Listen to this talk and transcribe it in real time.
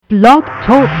Blog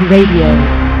Talk Radio.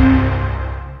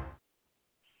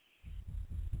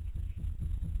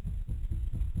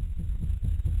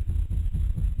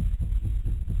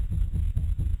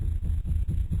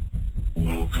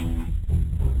 Welcome.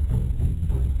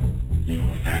 You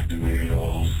have activated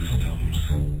all systems.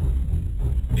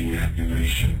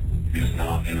 Deactivation is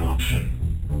not an option.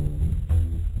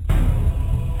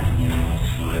 You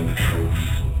must find the truth.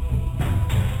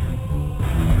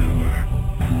 Remember,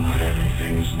 not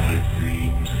everything is what it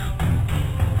seems.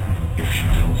 If you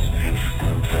don't stand for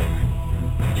something,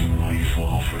 you might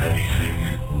fall for anything.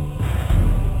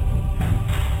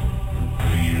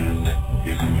 The end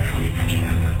is where we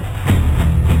begin.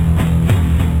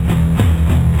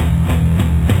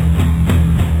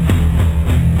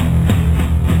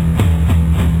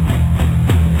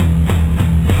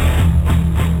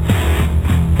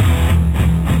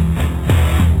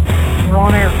 We're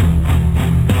on air.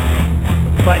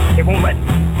 But it won't let me.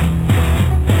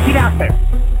 Get out there.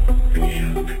 The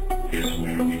end is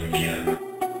where we begin.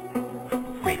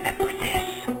 Remember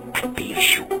this, and be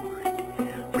assured.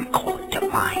 Recall it to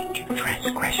mind, you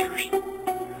transgressors.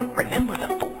 Remember the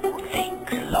four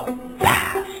things long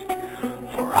past.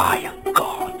 For I am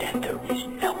God, and there is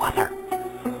no other.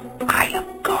 I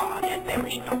am God, and there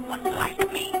is no one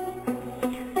like me.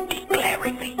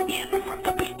 Declaring the end from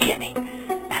the beginning,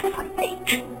 and from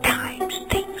ancient times,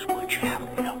 things which have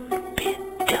not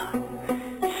been done,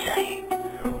 saying,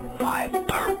 my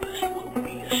purpose will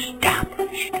be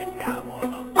established, and I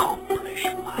will accomplish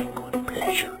my good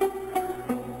pleasure.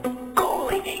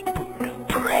 Calling a bird of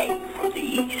prey from the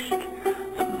east,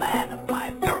 the man of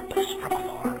my purpose from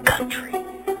a far country.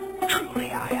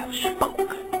 Truly I have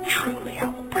spoken, truly I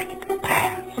will bring it to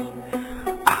pass.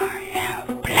 I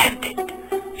have planned it,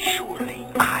 surely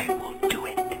I will do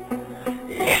it.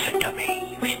 Listen to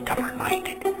me, you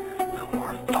stubborn-minded, who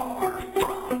are far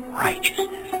from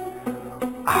righteousness.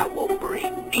 I will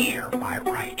bring near my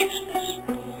righteousness.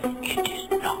 It is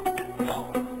not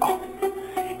far off,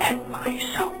 and my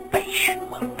salvation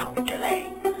will not delay.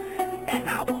 And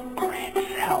I will grant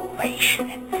salvation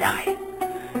in Zion,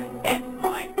 and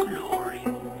my glory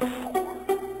for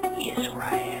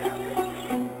Israel.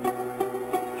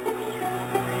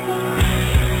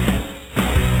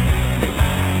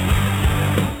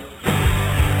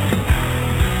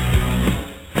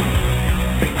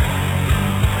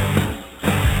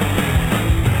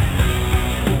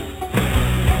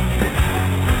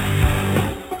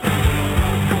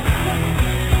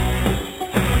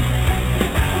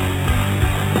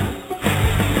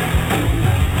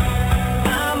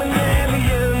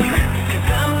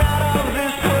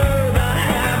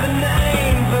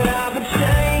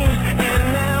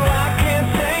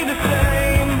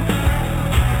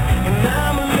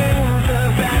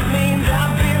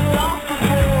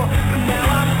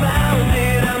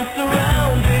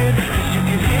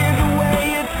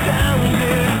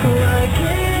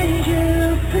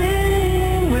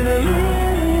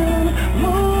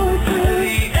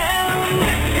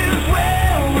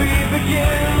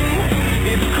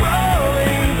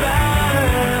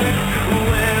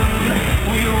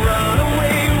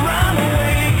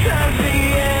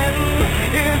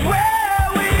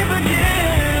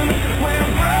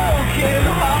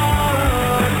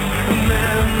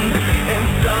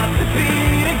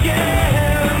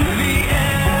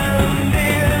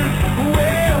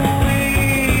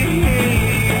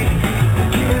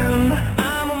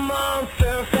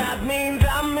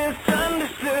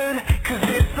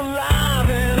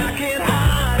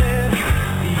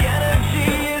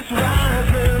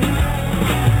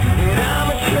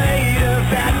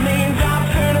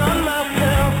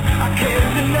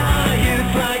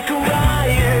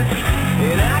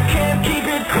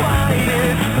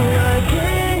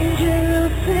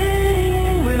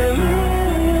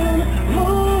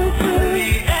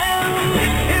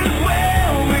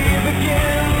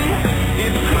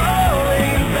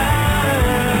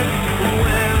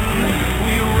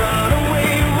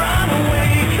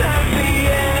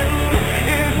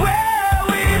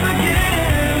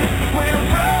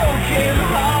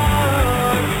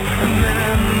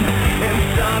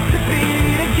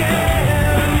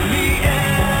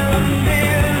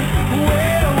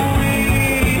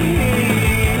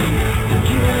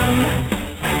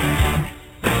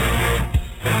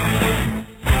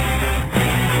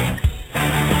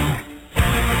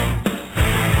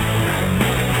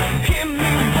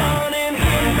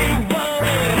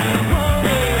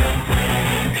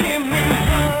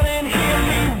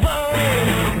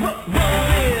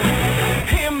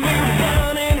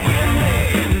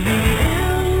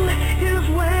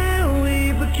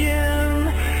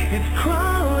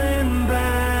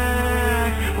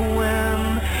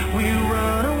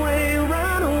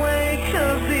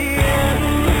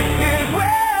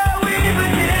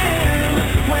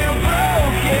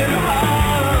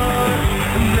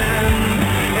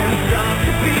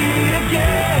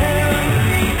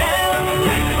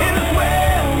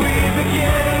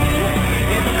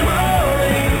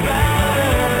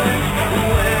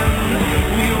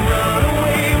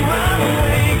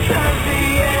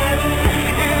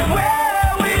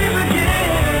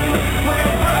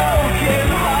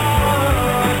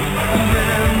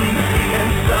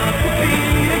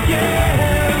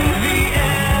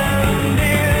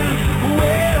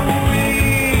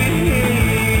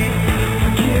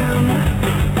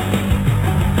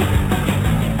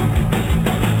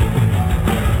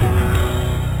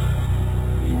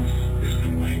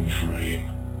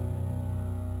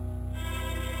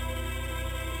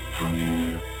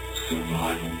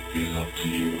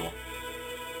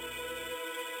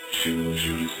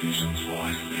 decisions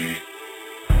wisely.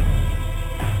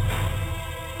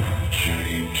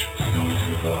 Change starts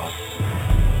with us.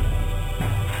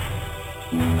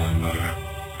 Remember,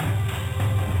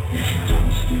 if you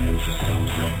don't stand for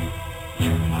something,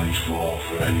 you might fall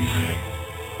for anything.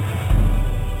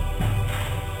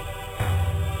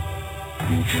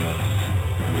 Because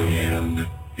the end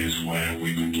is where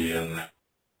we begin.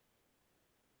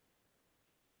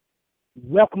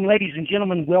 Welcome, ladies and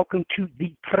gentlemen. Welcome to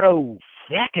the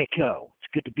Prophetico. It's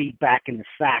good to be back in the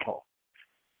saddle.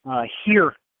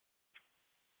 Here,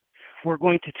 we're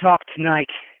going to talk tonight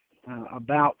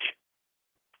about,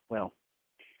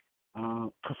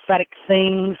 prophetic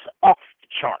things off the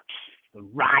charts. The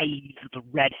rise of the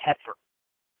Red Heifer.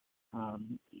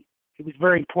 It was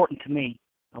very important to me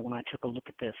when I took a look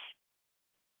at this.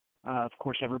 Of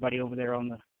course, everybody over there on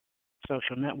the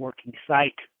social networking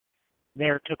site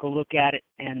there took a look at it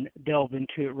and delved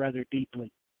into it rather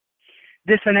deeply.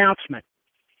 This announcement,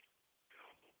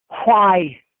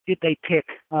 why did they pick?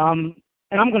 And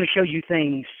I'm going to show you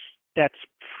things that's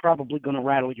probably going to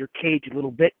rattle your cage a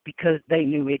little bit because they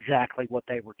knew exactly what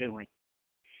they were doing.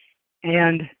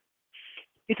 And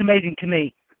it's amazing to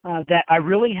me that I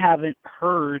really haven't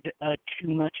heard too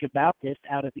much about this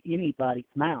out of anybody's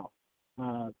mouth,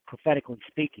 prophetically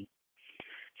speaking.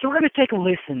 So we're going to take a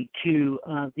listen to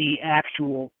the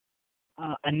actual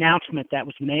announcement that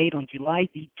was made on July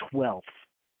the 12th.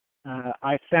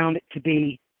 I found it to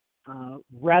be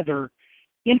rather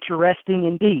interesting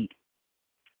indeed.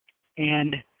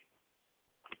 And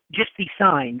just the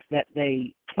signs that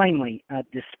they plainly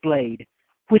displayed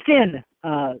within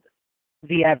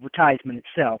the advertisement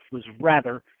itself was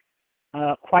rather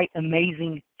quite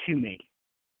amazing to me.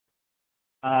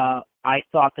 I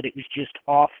thought that it was just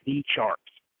off the charts.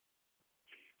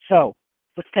 So,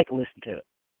 let's take a listen to it.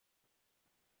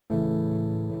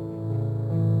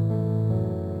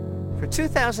 For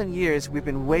 2,000 years, we've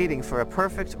been waiting for a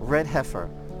perfect red heifer,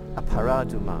 a para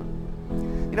duma.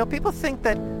 You know, people think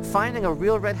that finding a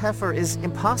real red heifer is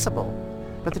impossible.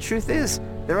 But the truth is,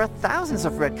 there are thousands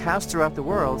of red cows throughout the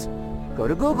world. Go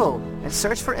to Google and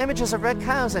search for images of red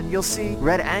cows, and you'll see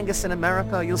red Angus in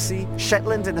America, you'll see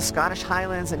Shetland in the Scottish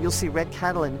Highlands, and you'll see red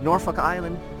cattle in Norfolk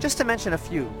Island, just to mention a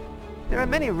few. There are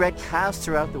many red cows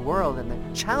throughout the world, and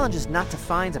the challenge is not to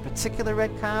find a particular red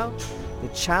cow. The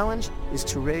challenge is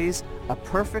to raise a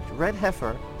perfect red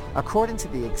heifer according to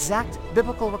the exact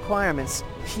biblical requirements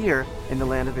here in the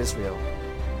land of Israel.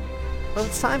 Well,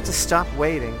 it's time to stop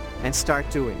waiting and start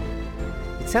doing.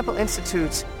 The Temple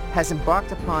Institute has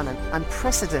embarked upon an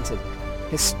unprecedented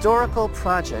historical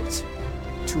project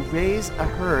to raise a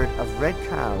herd of red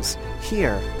cows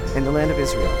here in the land of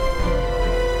Israel.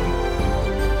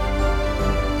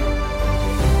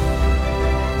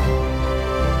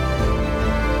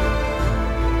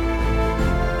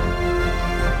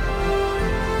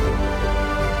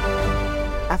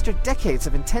 After decades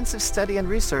of intensive study and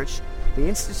research, the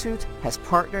Institute has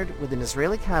partnered with an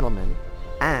Israeli cattleman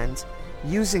and,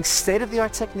 using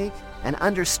state-of-the-art technique and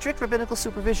under strict rabbinical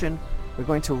supervision, we're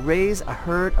going to raise a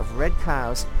herd of red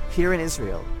cows here in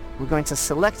Israel. We're going to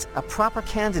select a proper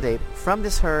candidate from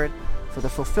this herd for the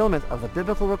fulfillment of the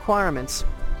biblical requirements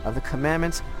of the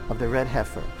commandment of the red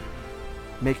heifer.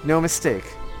 Make no mistake,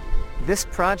 this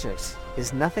project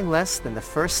is nothing less than the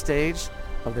first stage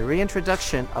of the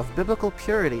reintroduction of biblical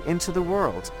purity into the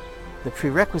world, the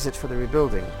prerequisite for the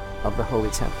rebuilding of the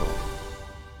Holy Temple.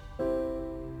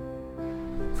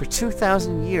 For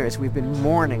 2,000 years, we've been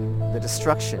mourning the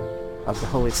destruction of the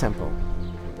Holy Temple.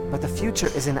 But the future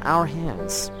is in our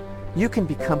hands. You can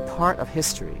become part of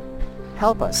history.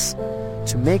 Help us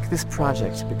to make this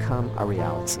project become a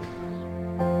reality.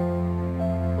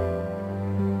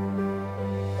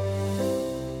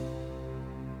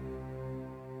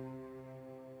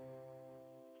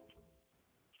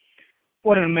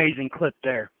 What an amazing clip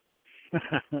there.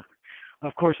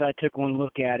 Of course, I took one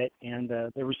look at it, and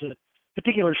there was a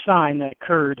particular sign that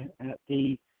occurred at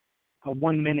the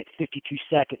 1 minute 52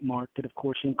 second mark that, of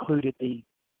course, included the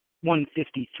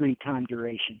 1:53 time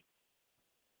duration.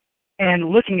 And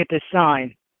looking at this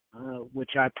sign,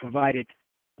 which I provided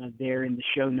there in the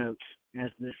show notes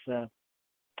as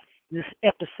this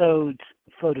episode's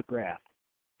photograph,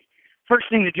 first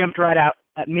thing that jumped right out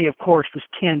at me, of course, was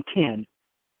 10:10.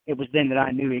 It was then that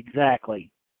I knew exactly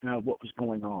what was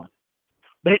going on.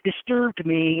 But it disturbed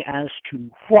me as to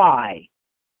why,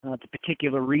 the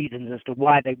particular reasons as to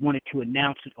why they wanted to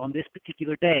announce it on this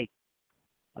particular day.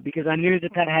 Because I knew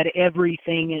that had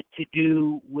everything to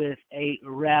do with a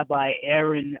Rabbi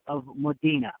Aaron of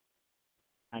Modena.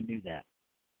 I knew that.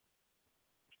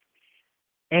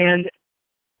 And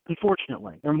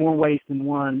Unfortunately, there are more ways than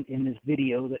one in this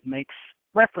video that makes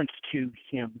reference to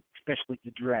him, especially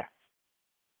the dress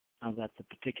that the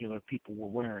particular people were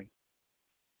wearing.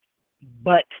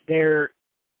 But there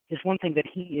is one thing that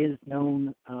he is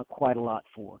known quite a lot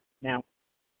for. Now,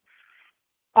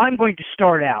 I'm going to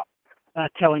start out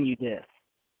telling you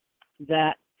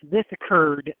that this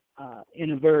occurred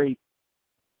in a very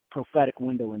prophetic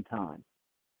window in time,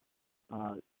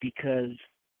 because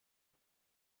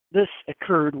this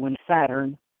occurred when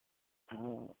Saturn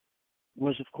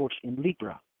was, of course, in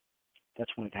Libra.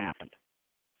 That's when it happened.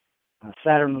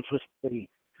 Saturn was supposed to be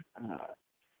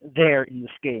there in the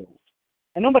scales.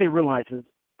 And nobody realizes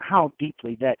how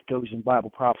deeply that goes in Bible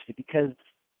prophecy, because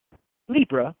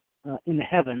Libra in the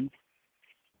heavens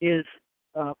is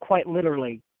quite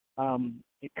literally,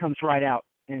 it comes right out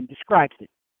and describes it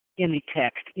in the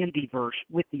text, in the verse,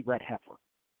 with the red heifer.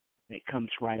 It comes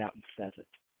right out and says it.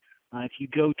 If you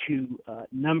go to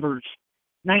Numbers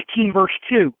 19, verse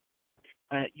 2,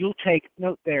 you'll take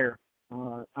note there.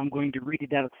 I'm going to read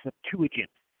it out of the Septuagint.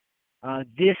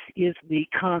 This is the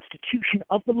constitution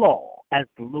of the law, as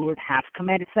the Lord hath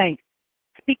commanded, saying,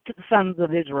 Speak to the sons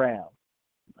of Israel.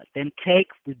 Let them take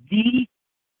for thee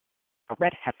a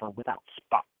red heifer without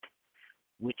spot,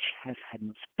 which has had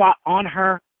no spot on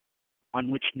her,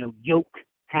 on which no yoke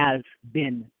has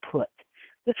been put.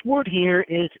 This word here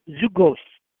is zugos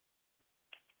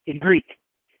in Greek.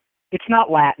 It's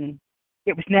not Latin.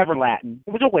 It was never Latin.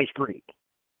 It was always Greek.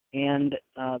 And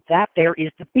that there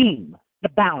is the beam, the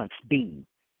balance beam.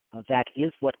 That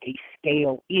is what a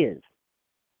scale is.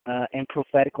 And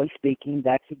prophetically speaking,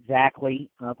 that's exactly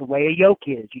the way a yoke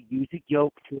is. You use a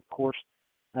yoke to, of course,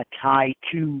 tie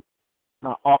two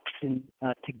oxen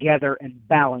together and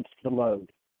balance the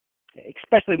load.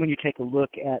 Especially when you take a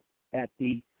look at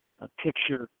the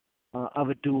picture of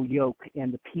a dual yoke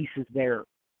and the pieces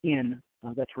therein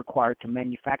that's required to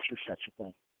manufacture such a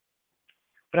thing.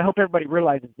 But I hope everybody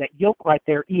realizes that yoke right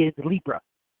there is Libra.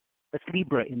 That's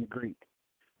Libra in the Greek,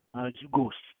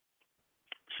 zugos.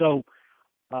 So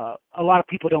a lot of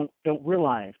people don't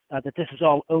realize that this is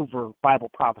all over Bible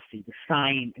prophecy, the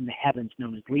sign in the heavens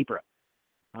known as Libra.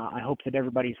 I hope that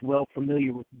everybody's well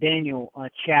familiar with Daniel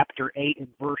chapter 8 and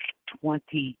verse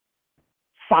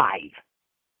 25,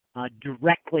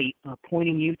 directly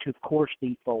pointing you to, of course,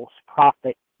 the false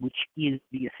prophet, which is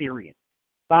the Assyrian.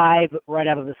 5, right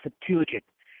out of the Septuagint.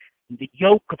 The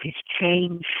yoke of his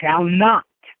chain shall not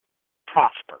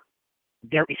prosper.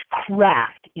 There is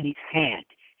craft in his hand,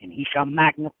 and he shall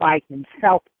magnify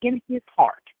himself in his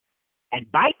heart,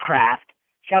 and by craft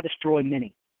shall destroy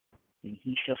many. And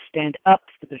he shall stand up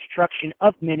for the destruction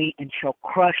of many, and shall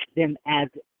crush them as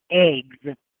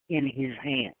eggs in his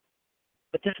hand.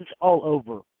 But this is all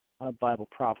over Bible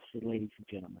prophecy, ladies and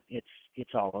gentlemen.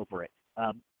 It's all over it.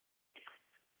 Of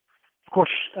course,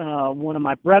 one of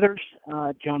my brothers,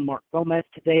 John Mark Gomez,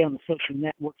 today on the social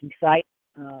networking site,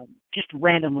 just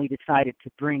randomly decided to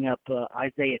bring up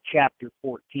Isaiah chapter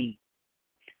 14.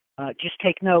 Just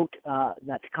take note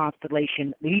that the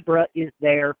constellation Libra is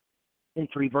there in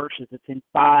 3 verses. It's in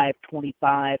 5,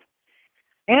 25,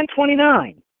 and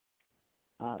 29.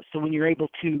 So when you're able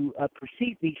to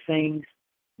perceive these things,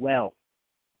 well,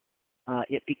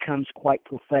 it becomes quite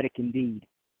prophetic indeed.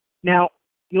 Now,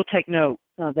 you'll take note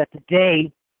that the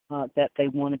day that they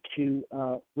wanted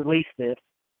to release this,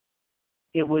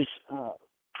 it was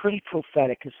pretty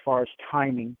prophetic as far as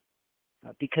timing,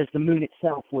 because the moon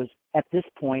itself was, at this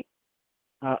point,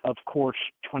 of course,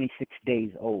 26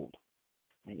 days old.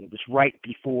 And it was right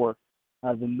before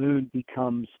the moon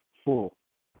becomes full.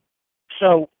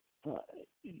 So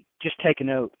just take a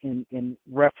note in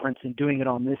reference and doing it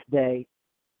on this day.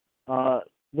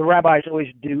 The rabbis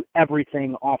always do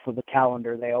everything off of the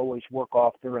calendar. They always work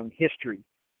off their own history.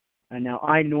 And now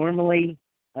I normally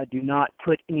do not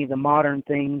put any of the modern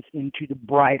things into the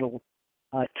bridal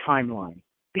timeline,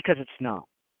 because it's not.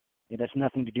 It has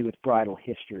nothing to do with bridal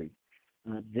history.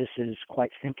 This is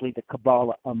quite simply the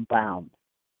Kabbalah unbound.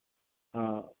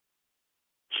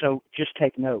 So just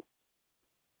take note.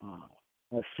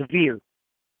 Severe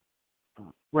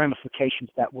ramifications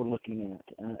that we're looking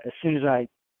at. As soon as I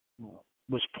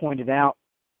was pointed out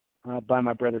by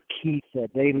my brother Keith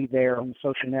daily there on the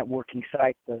social networking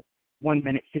site, the 1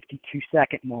 minute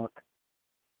 52-second mark.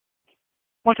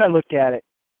 Once I looked at it,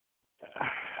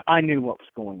 I knew what was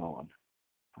going on.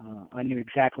 I knew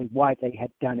exactly why they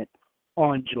had done it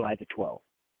on July the 12th.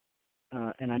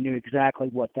 And I knew exactly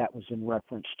what that was in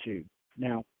reference to.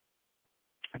 Now,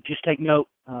 just take note,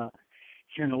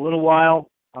 here in a little while,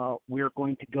 we're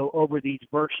going to go over these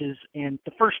verses. And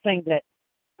the first thing that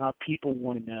people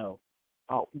want to know,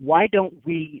 why don't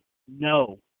we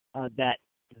know that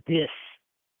This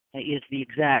is the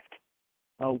exact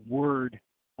word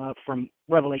from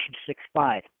Revelation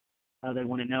 6:5. They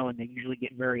want to know, and they usually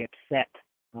get very upset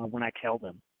when I tell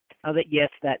them that yes,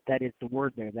 that is the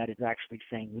word there. That is actually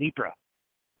saying Libra.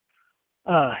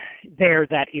 There,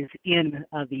 that is in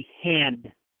the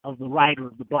hand of the rider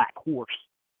of the black horse.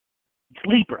 It's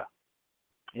Libra.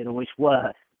 It always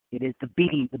was. It is the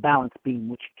beam, the balance beam,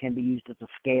 which can be used as a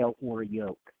scale or a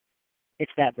yoke.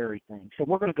 It's that very thing. So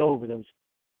we're going to go over those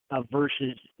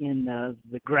verses in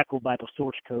the Greco Bible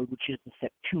source code, which is the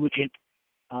Septuagint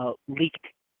leaked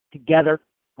together,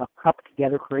 cupped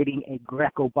together, creating a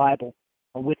Greco Bible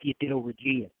with the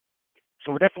Dido-Regia.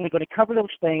 So we're definitely going to cover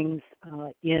those things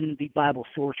in the Bible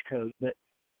source code. But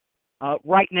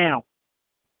right now,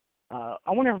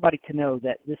 I want everybody to know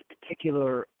that this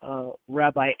particular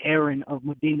Rabbi Aaron of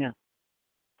Medina,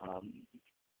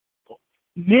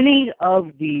 many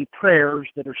of the prayers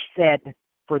that are said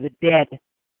for the dead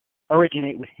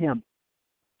originate with him.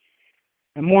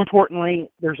 And more importantly,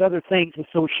 there's other things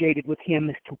associated with him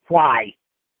as to why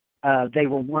they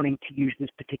were wanting to use this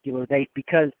particular date,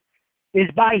 because it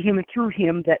is by him and through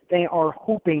him that they are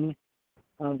hoping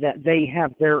that they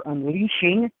have their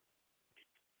unleashing,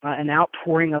 an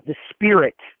outpouring of the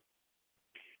Spirit.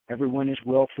 Everyone is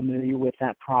well familiar with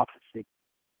that prophecy,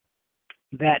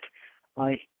 that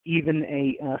even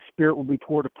a Spirit will be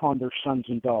poured upon their sons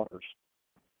and daughters.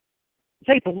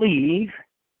 They believe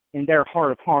in their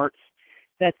heart of hearts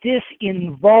that this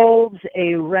involves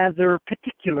a rather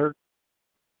particular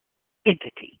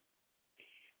entity.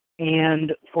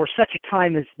 And for such a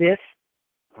time as this,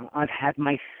 I've had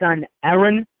my son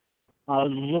Aaron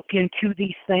look into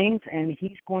these things, and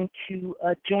he's going to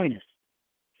join us.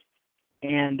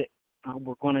 And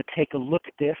we're going to take a look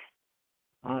at this.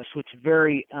 So it's a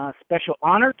very special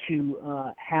honor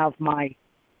to have my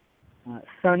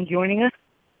son joining us.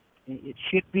 It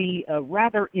should be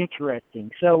rather interesting.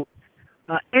 So,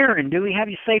 Aaron, do we have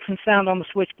you safe and sound on the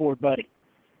switchboard, buddy?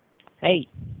 Hey,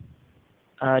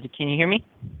 can you hear me?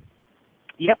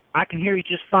 Yep, I can hear you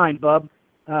just fine, bub.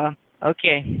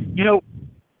 Okay. You know,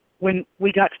 when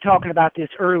we got to talking about this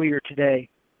earlier today,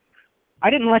 I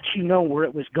didn't let you know where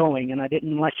it was going, and I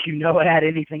didn't let you know it had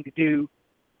anything to do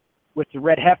with the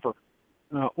Red Heifer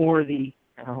or the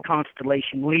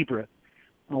constellation Libra,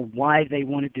 why they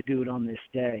wanted to do it on this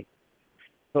day.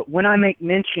 But when I make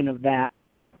mention of that,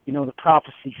 you know, the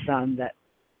prophecy, son, that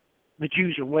the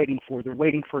Jews are waiting for, they're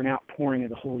waiting for an outpouring of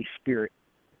the Holy Spirit.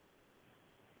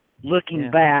 Looking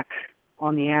back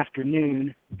on the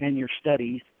afternoon and your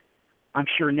studies, I'm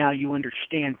sure now you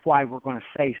understand why we're going to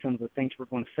say some of the things we're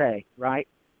going to say, right?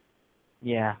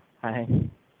 Yeah.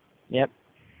 Yep.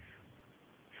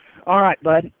 All right,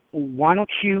 bud. Why don't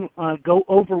you go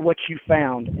over what you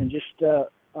found and just share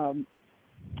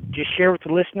with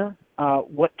the listener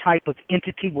what type of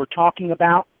entity we're talking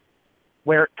about,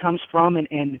 where it comes from,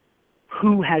 and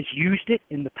who has used it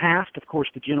in the past. Of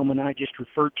course, the gentleman I just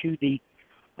referred to, the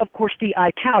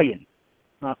Italian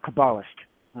Kabbalist,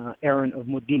 Aaron of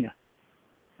Medina,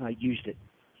 used it.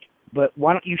 But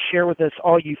why don't you share with us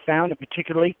all you found, and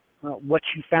particularly what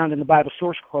you found in the Bible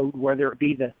source code, whether it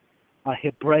be the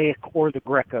Hebraic or the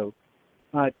Greco.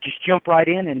 Just jump right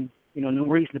in, and no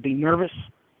reason to be nervous.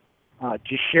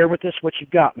 Just share with us what you've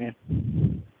got, man.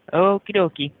 Okie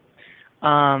dokie.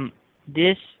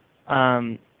 This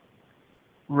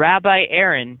Rabbi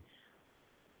Aaron,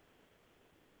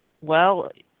 well,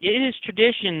 it is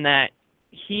tradition that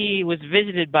he was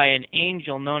visited by an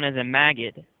angel known as a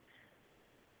Maggid.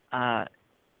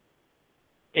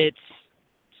 It's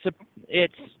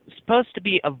supposed to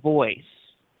be a voice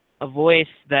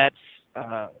that's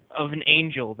of an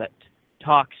angel that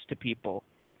talks to people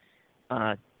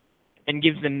and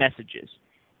gives them messages.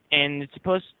 And it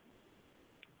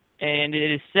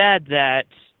is said that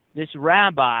this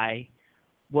rabbi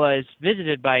was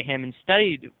visited by him and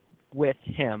studied with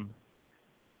him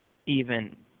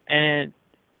even. And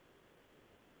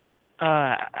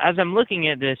as I'm looking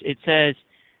at this, it says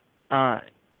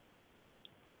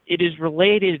it is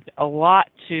related a lot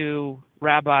to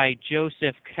Rabbi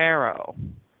Joseph Caro.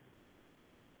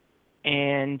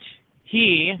 And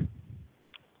he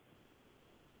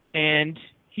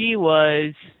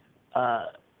was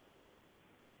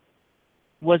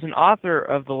an author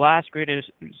of the last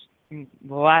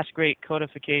great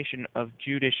codification of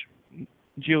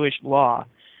Jewish law,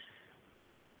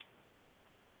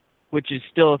 which is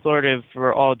still authoritative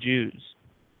for all Jews.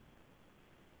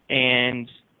 And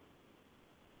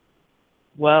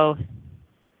well,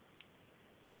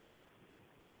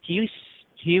 he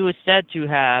was said to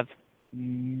have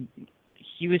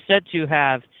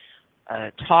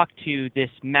talked to this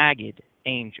Maggid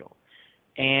angel,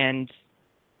 And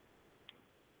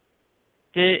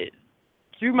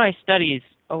through my studies,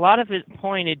 a lot of it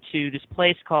pointed to this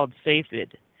place called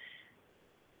Safed,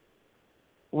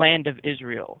 land of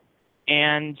Israel.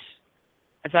 And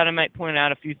I thought I might point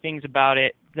out a few things about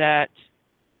it that,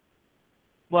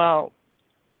 well,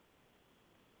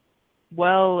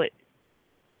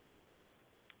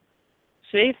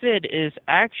 Safed is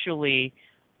actually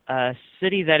a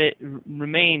city that it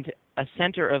remained a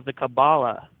center of the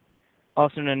Kabbalah,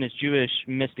 also known as Jewish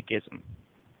mysticism.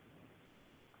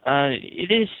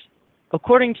 It is,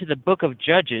 according to the Book of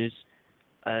Judges,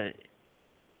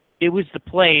 it was the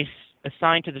place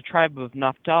assigned to the tribe of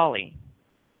Naphtali.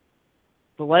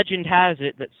 The legend has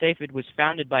it that Safed was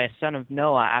founded by a son of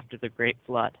Noah after the Great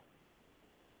Flood.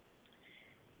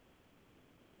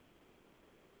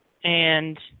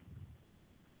 And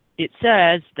it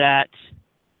says that,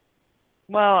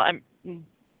 well,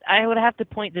 I would have to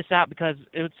point this out because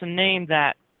it's a name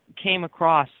that came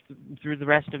across through the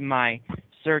rest of my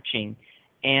searching,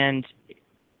 and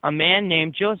a man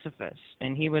named Josephus,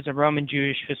 and he was a Roman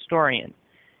Jewish historian,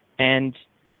 and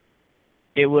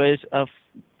it was a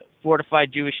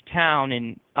fortified Jewish town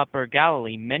in Upper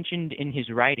Galilee mentioned in his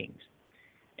writings.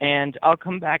 And I'll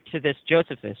come back to this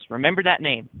Josephus. Remember that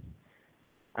name.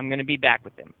 I'm going to be back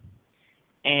with him.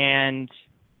 And,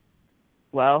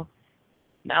 well,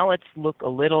 now let's look a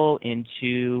little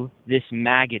into this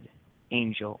Maggid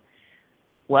angel.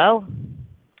 Well,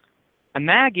 a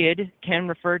Maggid can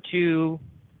refer to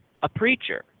a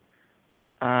preacher,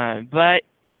 but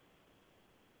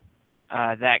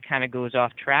that kind of goes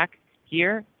off track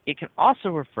here. It can also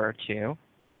refer to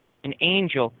an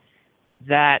angel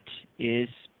that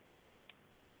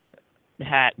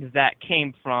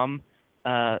came from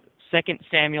 2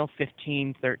 Samuel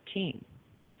 15:13.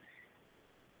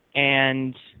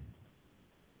 And,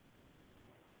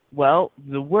 well,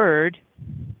 the word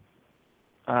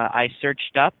I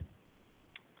searched up,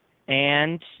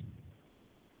 and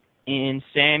in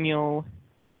Samuel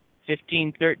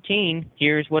 15:13,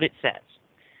 here's what it says.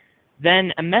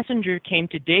 Then a messenger came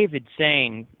to David,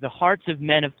 saying, "The hearts of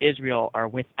men of Israel are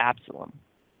with Absalom."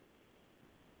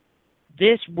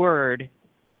 This word,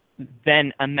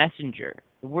 then a messenger,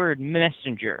 the word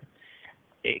messenger,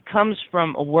 it comes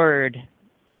from a word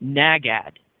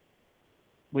nagad,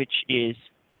 which is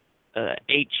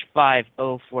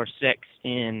H5046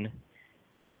 in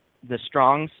the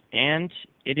Strongs, and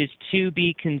it is to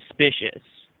be conspicuous,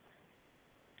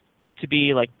 to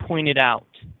be like pointed out.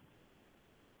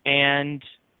 And,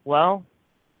 well,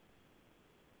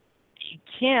 you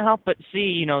can't help but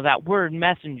see, that word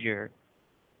messenger.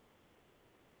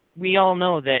 We all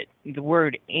know that the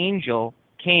word angel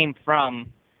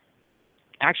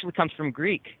actually comes from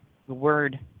Greek, the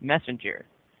word messenger.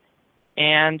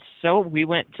 And so we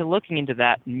went to looking into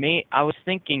that. I was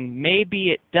thinking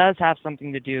maybe it does have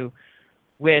something to do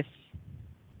with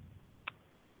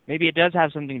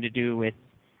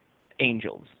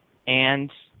angels.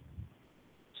 And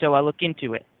so I look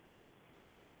into it.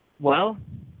 Well,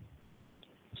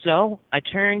 so I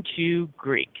turn to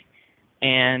Greek,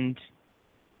 and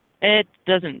it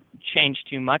doesn't change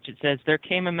too much. It says, there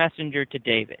came a messenger to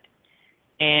David.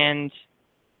 And,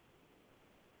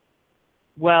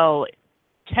 well,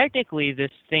 technically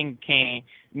this thing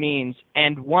means,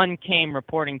 and one came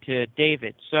reporting to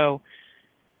David. So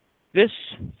this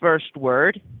first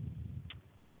word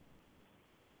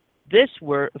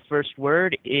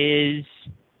is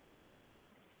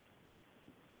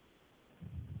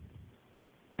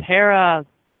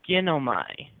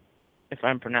paraginomai, if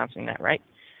I'm pronouncing that right,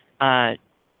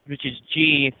 which is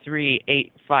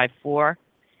G3854,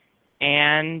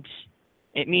 and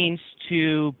it means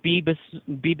to be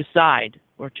beside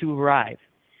or to arrive.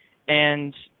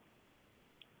 And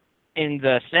in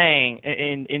the saying,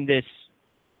 in this,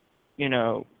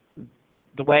 the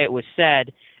way it was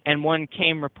said, and one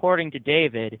came reporting to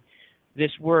David,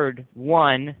 this word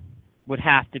one would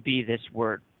have to be this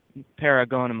word,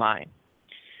 paragonomai.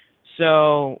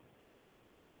 So,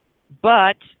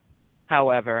 but,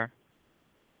 however,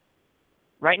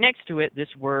 right next to it,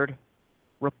 this word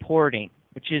reporting,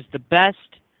 which is the best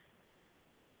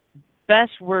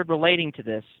word relating to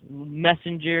this.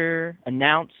 Messenger,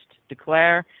 announced,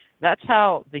 declare. That's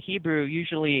how the Hebrew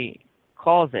usually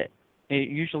calls it. It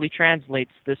usually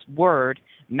translates this word,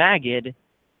 Maggid,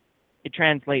 it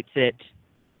translates it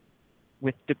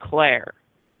with declare.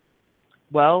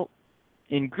 Well,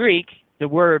 in Greek, the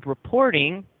word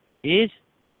reporting is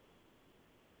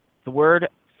the word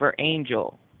for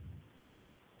angel.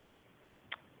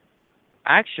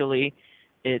 Actually,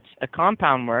 it's a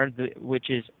compound word, which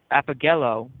is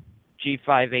apogelo,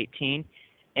 G518,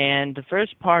 And the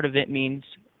first part of it means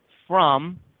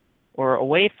from or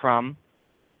away from,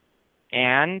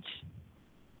 and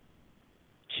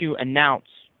to announce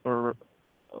or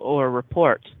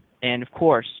report. And of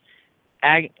course,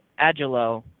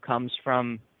 agilo comes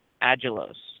from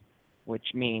agilos,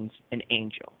 which means an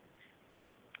angel.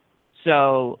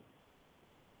 So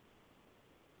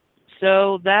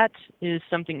that is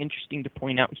something interesting to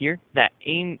point out here, that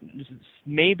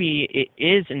maybe it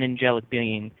is an angelic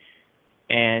being,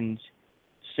 and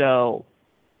so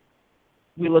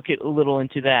we look a little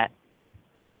into that.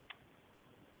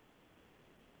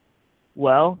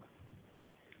 Well,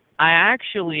 I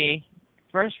actually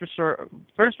first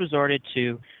resorted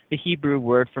to the Hebrew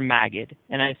word for magid,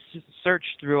 and I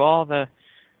searched through all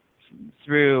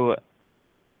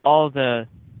the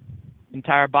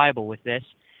entire Bible with this,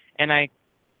 and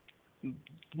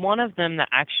one of them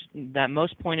that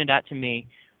most pointed out to me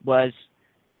was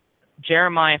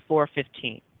Jeremiah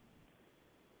 4:15.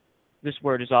 This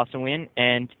word is also in,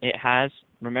 and it has,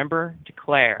 remember,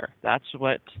 declare. That's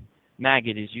what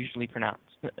magid is usually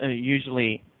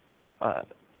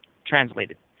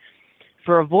translated.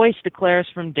 For a voice declares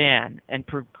from Dan and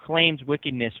proclaims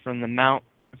wickedness from Mount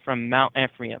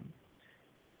Ephraim.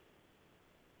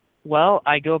 Well,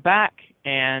 I go back,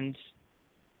 and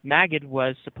magid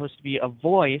was supposed to be a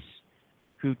voice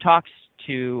who talks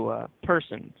to a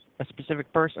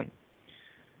specific person.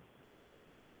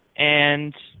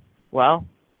 And, well,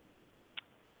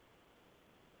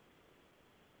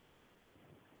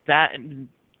 that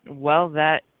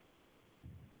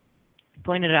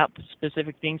pointed out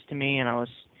specific things to me, and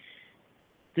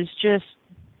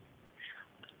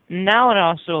now it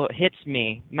also hits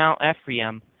me, Mount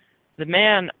Ephraim, the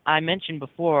man I mentioned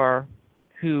before,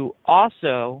 who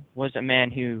also was a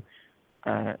man who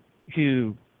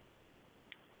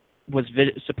was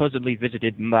supposedly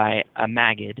visited by a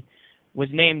magid, was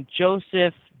named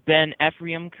Joseph ben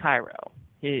Ephraim Cairo.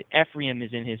 Ephraim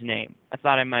is in his name. I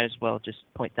thought I might as well just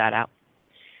point that out.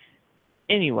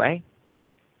 Anyway,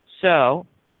 so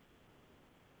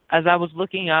as I was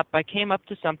looking up, I came up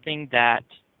to something that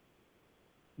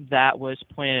was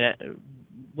pointed at,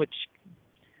 which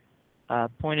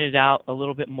pointed out a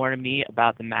little bit more to me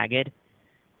about the magid,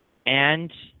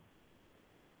 and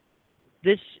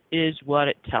this is what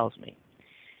it tells me: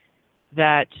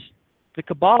 that the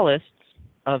Kabbalists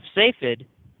of Safed,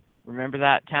 remember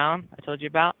that town I told you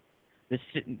about?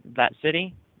 That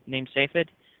city named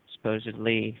Safed,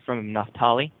 supposedly from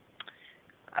Naphtali.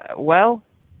 Well,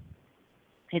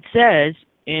 it says,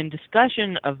 in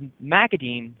discussion of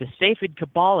Magadim, the Safed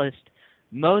Kabbalist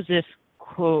Moses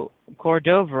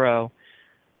Cordovero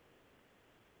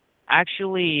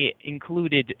actually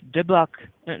included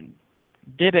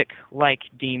Dybbuk-like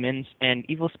demons and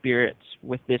evil spirits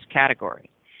with this category.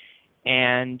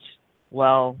 And,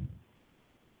 well,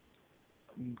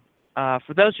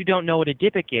 for those who don't know what a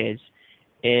Dybbuk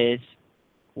is,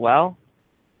 well,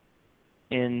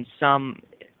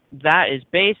 that is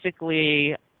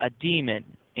basically a demon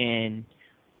in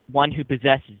one who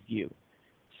possesses you.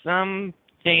 Some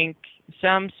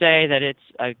say that it's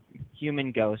a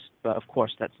human ghost, but of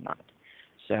course that's not.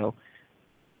 So,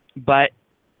 but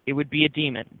it would be a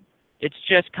demon. It's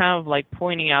just kind of like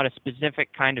pointing out a specific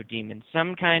kind of demon.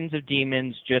 Some kinds of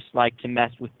demons just like to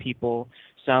mess with people.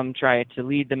 Some try to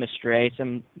lead them astray.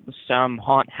 Some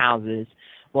haunt houses.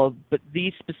 Well, but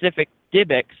these specific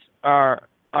Dybbuks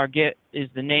is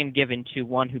the name given to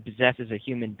one who possesses a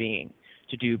human being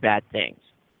to do bad things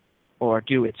or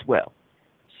do its will.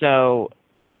 So,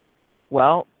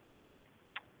 well,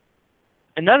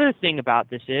 another thing about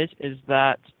this is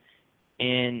that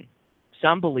in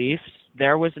some beliefs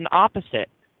there was an opposite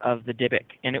of the Dybbuk,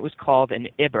 and it was called an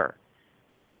Iber.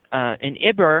 An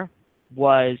Iber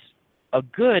was a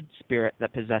good spirit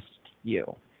that possessed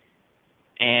you,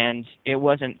 and it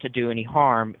wasn't to do any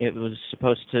harm. It was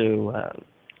supposed to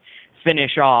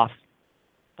finish off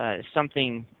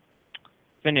something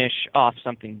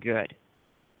good.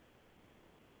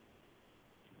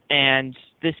 And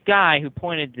this guy who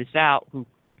pointed this out, who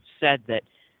said that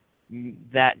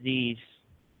these,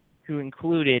 who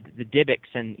included the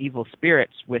Dybbuks and evil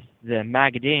spirits with the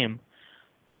Magadim,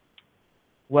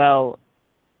 well,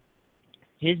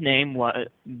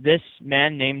 this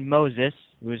man named Moses,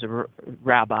 who was a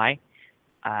rabbi.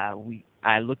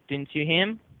 I looked into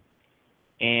him,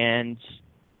 and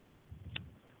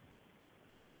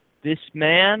this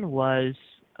man was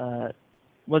a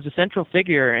central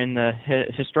figure in the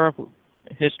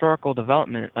historical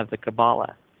development of the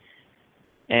Kabbalah.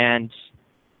 And,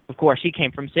 of course, he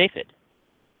came from Safed.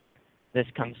 This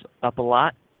comes up a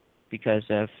lot because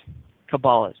of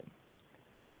Kabbalism.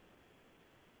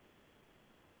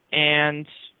 And,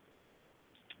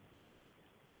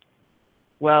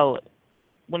 well,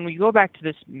 when we go back to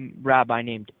this rabbi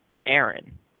named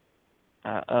Aaron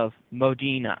of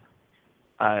Modena,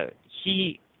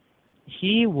 he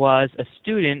was a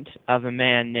student of a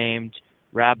man named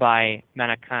Rabbi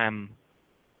Menachem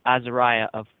Azariah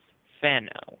of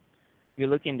Fano. We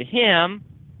look into him,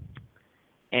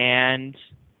 and,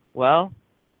 well,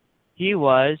 he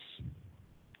was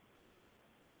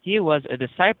a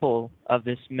disciple of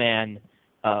this man,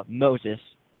 Moses,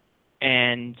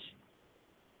 and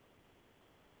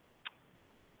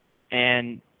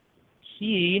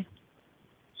he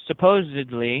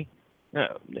supposedly,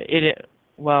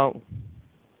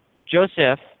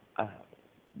 Joseph,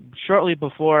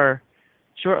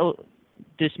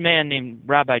 this man named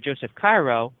Rabbi Joseph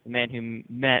Cairo, the man who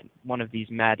met one of these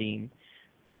Madine,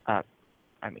 did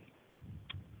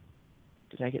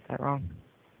I get that wrong?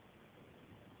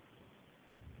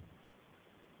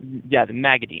 Yeah, the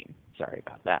Magadine. Sorry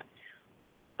about that.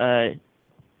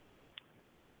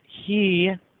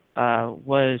 He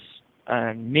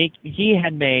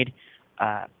had made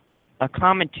a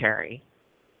commentary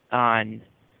on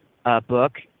a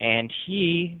book, and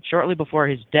shortly before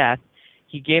his death,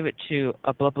 he gave it to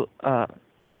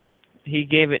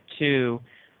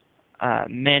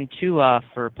Mantua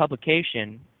for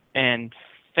publication, and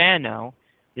Fano,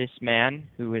 this man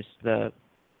who was the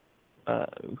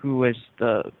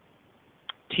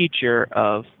teacher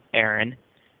of Aaron,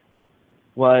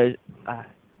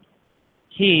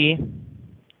 he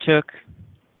took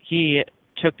the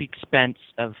expense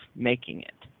of making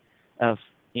it, of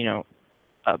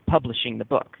publishing the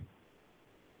book.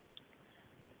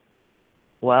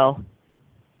 Well,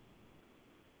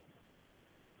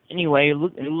 anyway,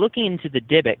 looking into the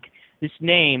Dybbuk, this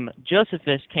name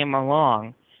Josephus came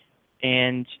along,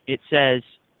 and it says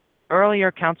earlier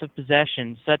accounts of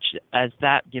possession, such as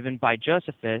that given by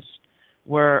Josephus,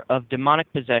 were of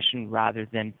demonic possession rather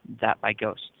than that by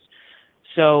ghosts.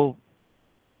 So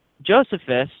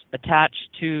Josephus attached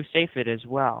to Safed as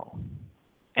well.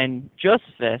 And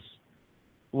Josephus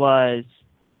was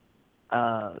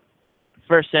a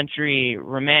first century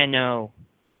Romano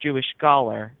Jewish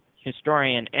scholar,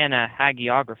 historian, and a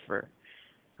hagiographer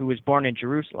who was born in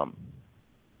Jerusalem,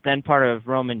 then part of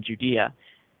Roman Judea.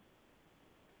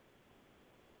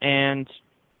 And,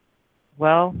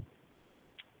 well,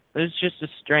 it was just a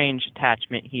strange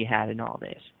attachment he had in all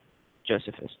this.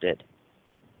 Josephus did.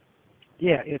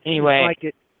 Yeah, it's anyway, like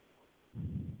it.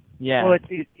 Yeah. Well,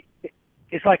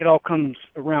 it's like it all comes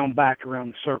back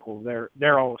around the circle.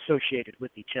 They're all associated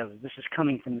with each other. This is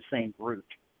coming from the same root.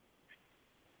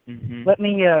 Mm-hmm. Let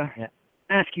me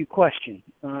ask you a question.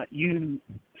 You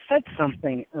said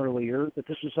something earlier that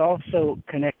this was also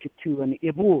connected to an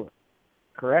Ibur,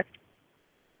 correct?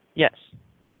 Yes.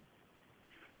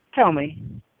 Tell me,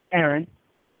 Aaron,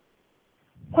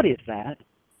 what is that?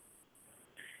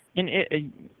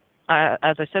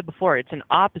 As I said before, it's an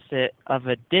opposite of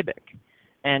a Dybbuk,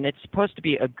 and it's supposed to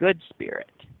be a good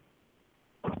spirit.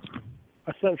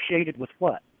 Associated with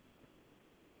what?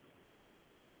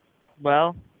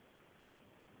 Well,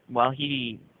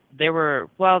 they were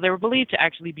believed to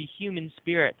actually be human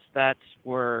spirits that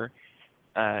were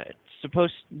it's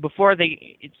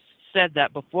said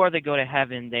that before they go to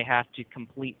heaven, they have to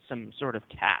complete some sort of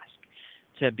task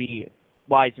to be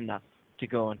wise enough to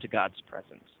go into God's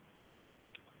presence.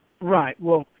 Right.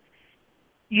 Well,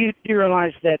 you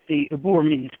realize that the Ibur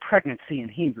means pregnancy in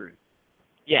Hebrew.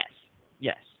 Yes.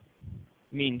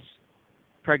 Means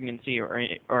pregnancy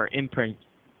or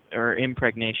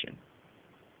impregnation.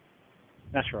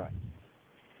 That's right.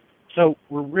 So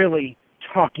we're really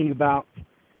talking about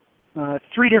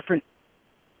three different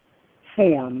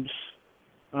forms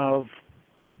of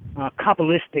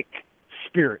Kabbalistic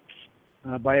spirits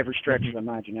by every stretch of the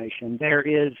imagination. There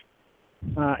is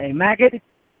a Maggid,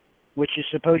 which is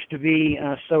supposed to be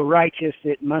so righteous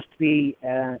it must be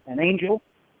an angel.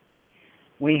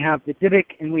 We have the Dybbuk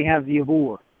and we have the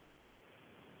Ibur.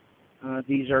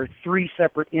 These are three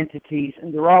separate entities,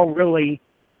 and they're all really,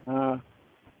 we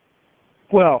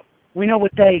know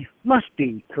what they must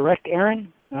be, correct,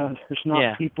 Aaron? There's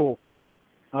not people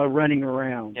running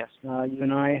around. Yes. You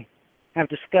and I have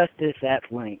discussed this at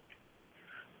length.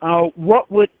 What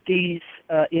would these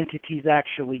entities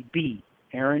actually be,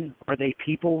 Aaron? Are they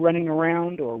people running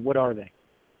around, or what are they?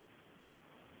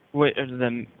 What are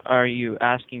them? Are you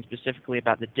asking specifically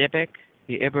about the Dybbuk,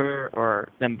 the Ibur, or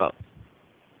them both?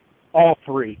 All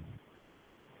three.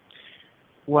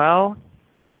 Well,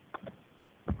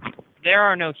 there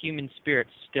are no human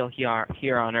spirits still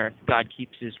here on earth. God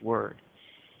keeps his word,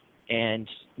 and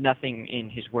nothing in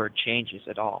his word changes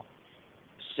at all.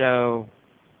 So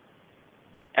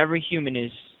every human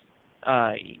is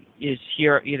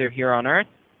here, either here on Earth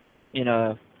in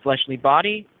a fleshly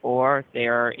body, or they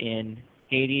are in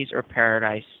Hades or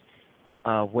paradise,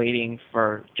 waiting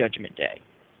for Judgment Day,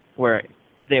 where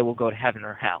they will go to heaven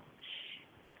or hell.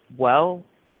 Well,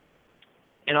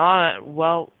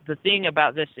 the thing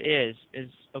about this is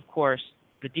of course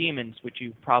the demons, which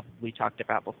you probably talked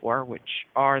about before, which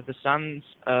are the sons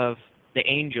of the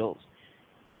angels.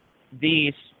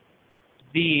 These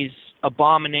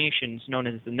abominations known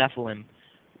as the Nephilim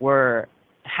were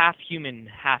half human,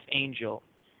 half angel.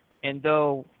 And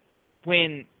though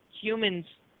when humans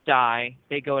die,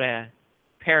 they go to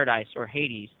paradise or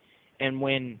Hades, and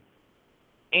when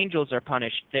angels are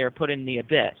punished, they are put in the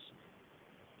abyss.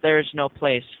 There's no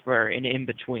place for an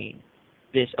in-between,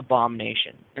 this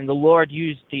abomination. And the Lord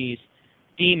used these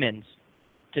demons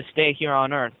to stay here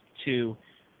on earth to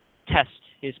test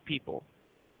his people.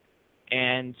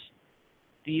 And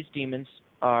these demons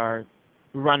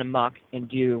run amok and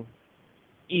do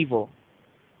evil.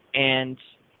 And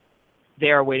they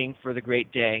are waiting for the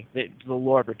great day that the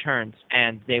Lord returns,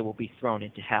 and they will be thrown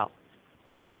into hell.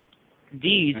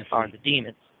 These are the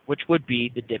demons, which would be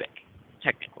the Dybbuk,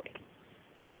 technically.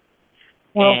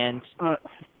 Well, and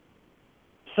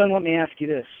son, let me ask you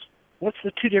this. What's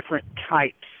the two different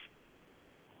types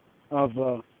of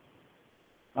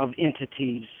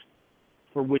entities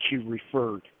for which you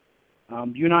referred?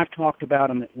 You and I have talked about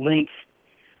them at length.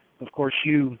 Of course,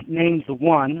 you named the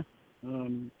one.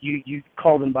 You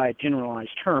call them by a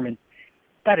generalized term, and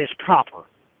that is proper.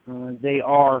 They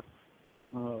are,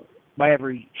 by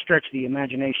every stretch of the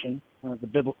imagination, the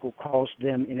biblical calls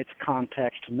them in its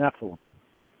context Nephilim.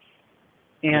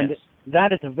 And yes,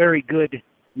 that is a very good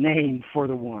name for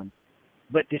the one.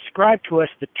 But describe to us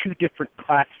the two different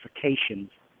classifications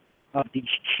of these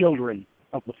children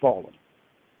of the fallen.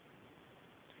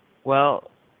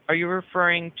 well, are you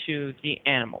referring to the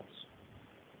animals?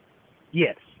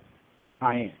 Yes,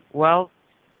 I am. Well,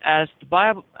 as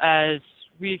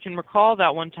we can recall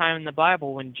that one time in the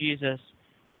Bible when Jesus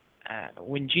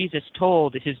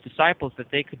told his disciples that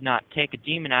they could not take a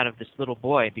demon out of this little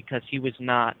boy because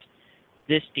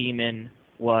this demon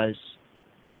was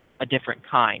a different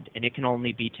kind, and it can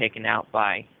only be taken out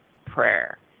by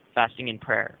prayer, fasting and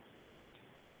prayer.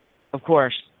 Of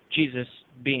course, Jesus,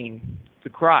 being the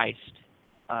Christ,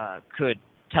 could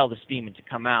tell this demon to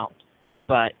come out,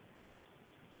 but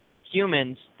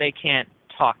humans, they can't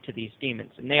talk to these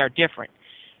demons, and they are different.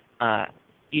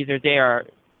 Either they are,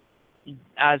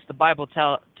 as the Bible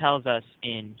tells us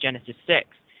in Genesis 6,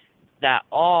 that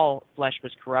all flesh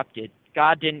was corrupted.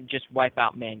 God didn't just wipe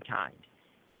out mankind.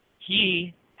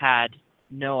 He had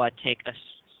Noah take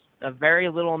a very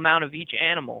little amount of each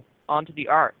animal onto the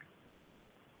ark.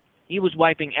 He was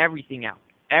wiping everything out.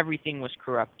 Everything was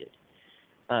corrupted.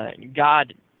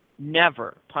 God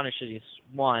never punishes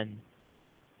one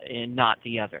and not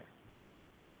the other.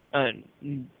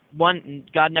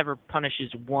 God never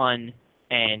punishes one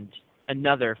and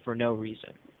another for no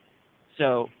reason.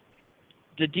 So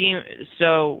it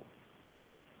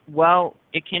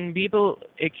can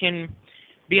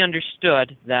be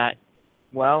understood that,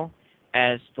 well,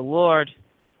 as the Lord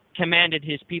commanded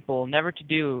his people never to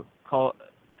do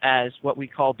as what we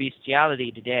call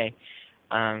bestiality today,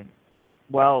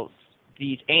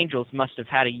 these angels must have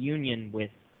had a union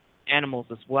with animals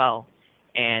as well,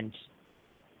 and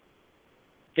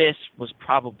this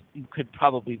could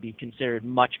probably be considered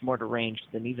much more deranged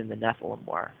than even the Nephilim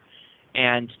were.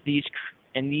 And these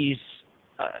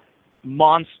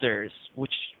monsters,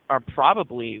 which are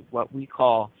probably what we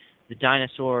call the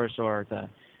dinosaurs or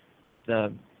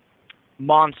the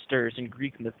monsters in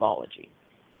Greek mythology.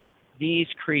 These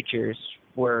creatures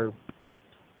were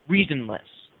reasonless.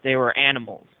 They were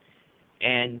animals.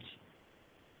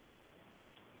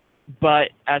 But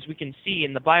as we can see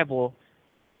in the Bible,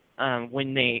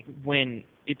 when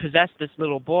it possessed this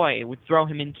little boy, it would throw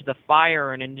him into the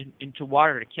fire and into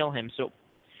water to kill him. So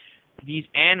these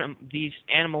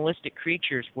animalistic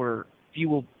creatures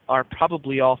are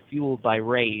probably all fueled by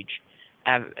rage.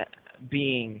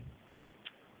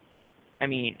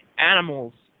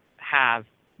 Animals have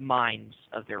minds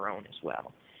of their own as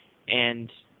well,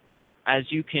 and as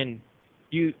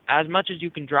much as you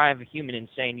can drive a human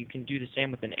insane, you can do the same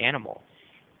with an animal.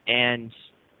 And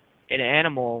an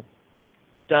animal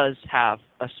does have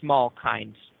a small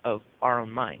kind of our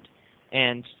own mind,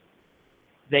 and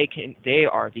they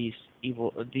are these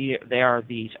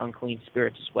unclean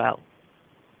spirits as well.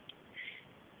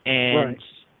 And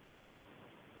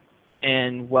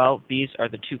these are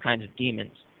the two kinds of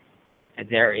demons. And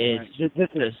there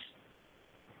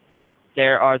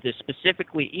are the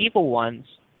specifically evil ones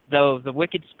though the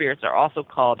wicked spirits are also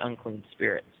called unclean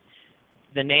spirits.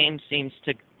 The name seems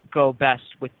to go best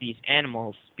with these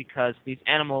animals because these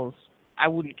animals I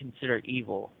wouldn't consider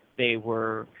evil. They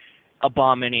were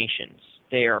abominations.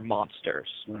 They are monsters.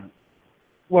 Right.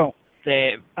 Well,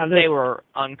 they were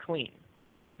unclean.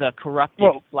 The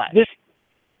corrupted flesh. This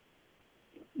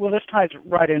ties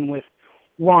right in with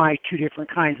why two different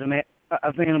kinds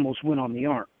of animals went on the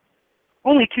ark.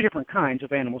 Only two different kinds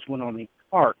of animals went on the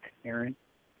ark, Aaron.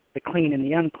 The clean and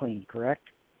the unclean, correct?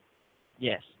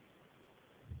 Yes.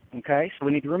 Okay, so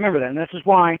we need to remember that. And this is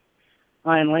why,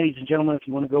 and ladies and gentlemen, if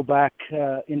you want to go back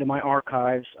into my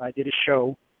archives, I did a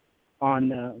show on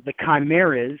the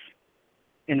chimeras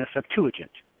in the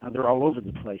Septuagint. They're all over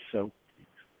the place. So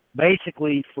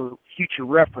basically, for future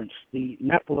reference, the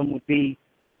Nephilim would be,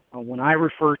 when I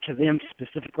refer to them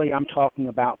specifically, I'm talking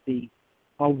about the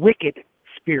wicked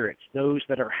spirits, those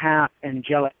that are half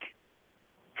angelic,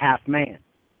 half man.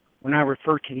 When I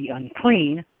refer to the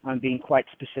unclean, I'm being quite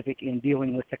specific in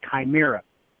dealing with the chimera,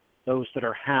 those that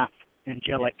are half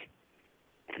angelic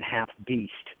and half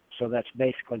beast. So that's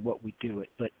basically what we do it.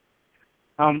 But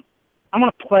I'm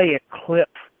going to play a clip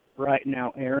right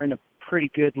now, Aaron, a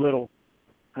pretty good little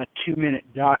 2-minute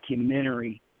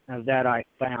documentary that I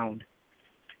found.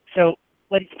 So,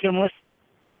 ladies and gentlemen,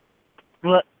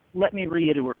 let me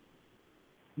reiterate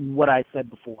what I said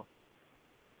before.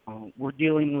 We're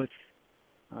dealing with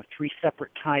 3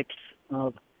 separate types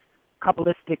of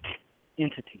Kabbalistic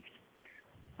entities.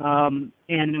 And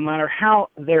no matter how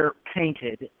they're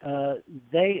painted,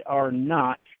 they are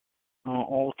not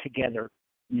altogether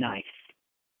nice.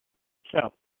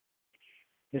 So,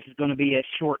 this is going to be a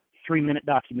short 3-minute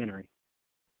documentary.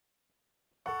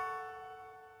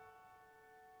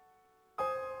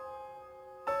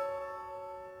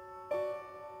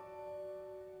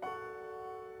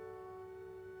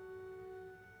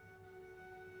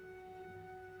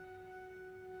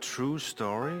 True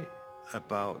story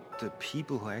about the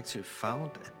people who actually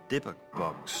found a Dybbuk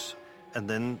box, and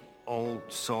then all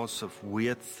sorts of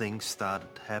weird things started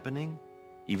happening.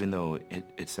 Even though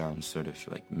it sounds sort of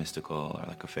like mystical or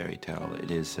like a fairy tale,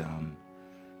 it is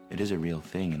a real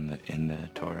thing in the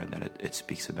Torah that it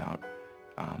speaks about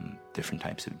different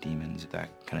types of demons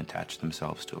that can attach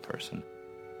themselves to a person.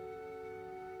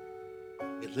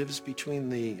 It lives between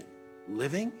the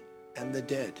living and the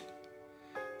dead.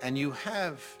 And you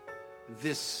have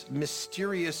this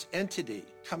mysterious entity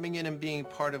coming in and being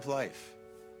part of life.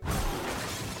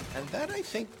 And that, I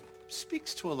think,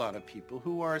 speaks to a lot of people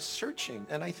who are searching.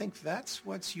 And I think that's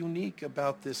what's unique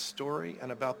about this story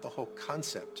and about the whole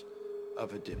concept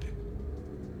of a Dybbuk.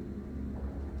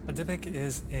 A Dybbuk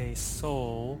is a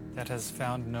soul that has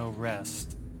found no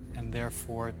rest and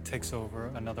therefore takes over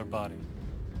another body.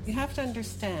 You have to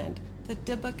understand, the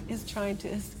Dybbuk is trying to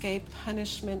escape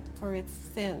punishment for its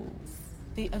sins.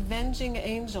 The avenging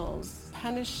angels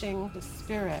punishing the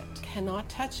spirit cannot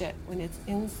touch it when it's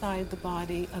inside the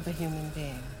body of a human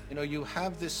being. You know, you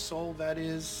have this soul that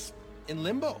is in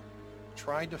limbo,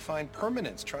 trying to find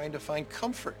permanence, trying to find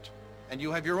comfort. And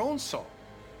you have your own soul,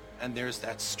 and there's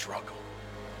that struggle.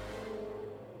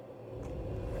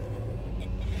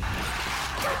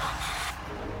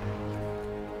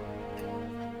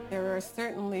 There are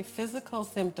certainly physical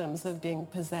symptoms of being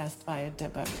possessed by a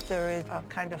Dybbuk. There is a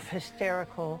kind of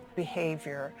hysterical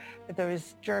behavior. There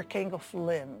is jerking of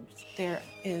limbs. There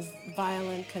is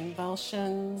violent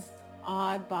convulsions,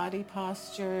 odd body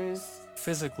postures.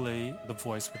 Physically, the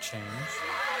voice would change.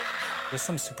 There's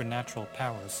some supernatural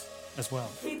powers as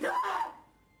well.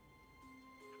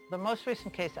 The most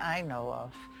recent case I know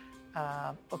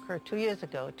of occurred 2 years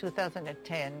ago,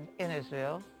 2010, in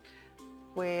Israel,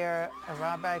 where a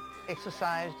rabbi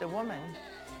exorcised a woman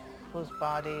whose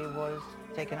body was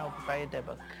taken over by a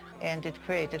Dybbuk. And it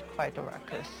created quite a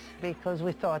ruckus because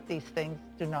we thought these things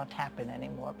do not happen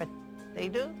anymore, but they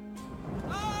do.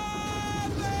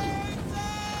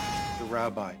 The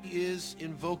rabbi is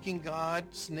invoking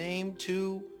God's name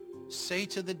to say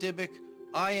to the Dybbuk,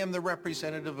 I am the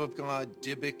representative of God,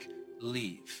 Dybbuk,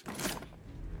 leave.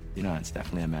 You know, it's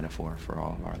definitely a metaphor for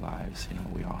all of our lives. You know,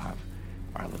 we all have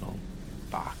our little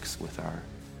box with our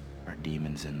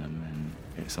demons in them,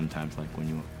 and sometimes, like, when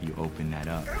you open that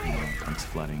up, you know, it comes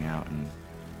flooding out and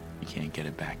you can't get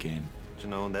it back in. You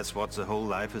know, and that's what the whole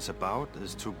life is about,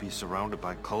 is to be surrounded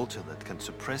by culture that can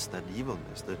suppress that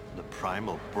evilness, the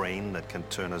primal brain that can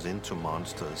turn us into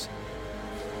monsters.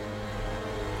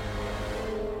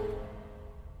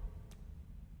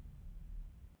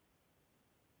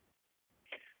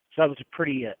 So that was a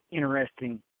pretty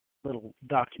interesting little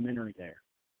documentary there.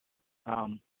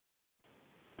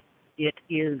 It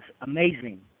is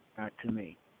amazing to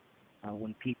me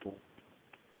when people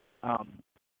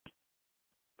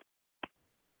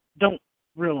don't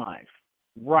realize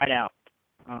right out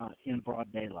in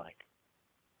broad daylight.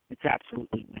 It's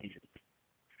absolutely amazing.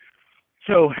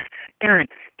 So, Aaron,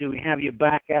 do we have you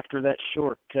back after that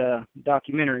short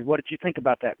documentary? What did you think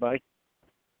about that, buddy?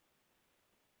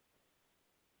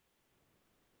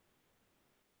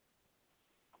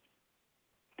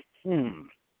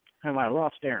 Have I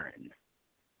lost Aaron?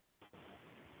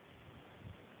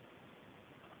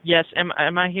 Yes,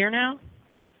 am I here now?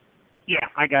 Yeah,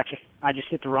 I got you. I just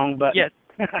hit the wrong button.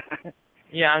 Yeah.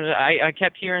 Yeah, I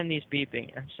kept hearing these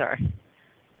beeping. I'm sorry.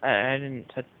 I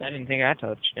didn't think I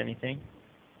touched anything.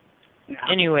 No,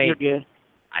 anyway, you're good.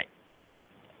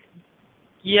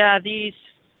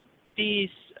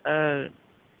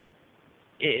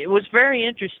 It was very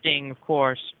interesting, of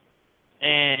course,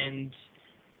 and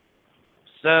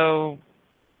so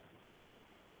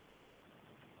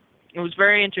it was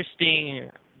very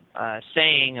interesting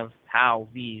saying of how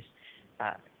these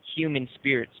human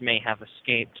spirits may have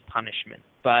escaped punishment,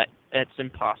 but it's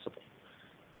impossible.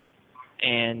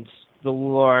 And the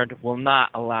Lord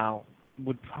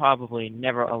would probably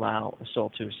never allow a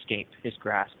soul to escape his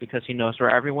grasp, because he knows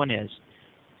where everyone is,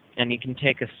 and he can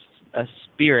take a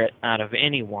spirit out of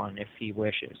anyone if he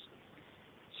wishes.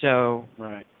 So,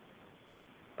 right.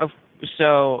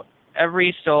 So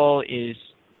every soul is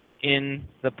in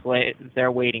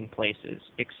their waiting places,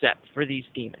 except for these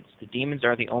demons. The demons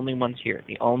are the only ones here,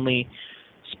 the only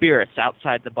spirits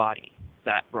outside the body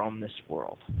that roam this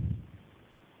world.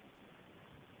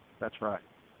 That's right.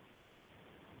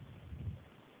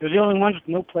 They're the only ones with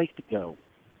no place to go.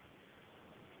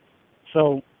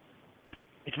 So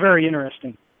it's very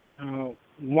interesting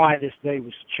why this day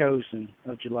was chosen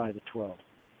of July the 12th.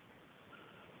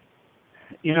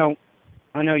 You know,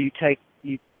 I know you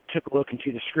took a look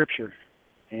into the scripture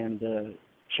and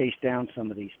chased down some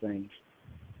of these things.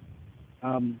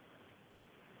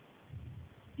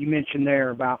 You mentioned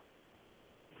there about,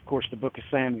 of course, the book of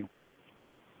Samuel.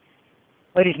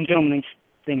 Ladies and gentlemen, these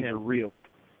things are real.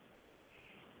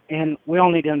 And we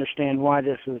all need to understand why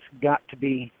this has got to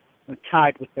be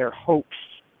tied with their hopes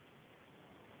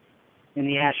in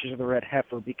the ashes of the red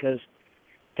heifer, because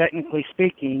technically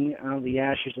speaking, the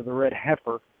ashes of the red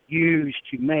heifer used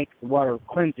to make the water of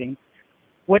cleansing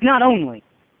would not only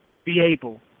be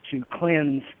able to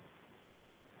cleanse,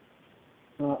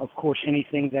 of course,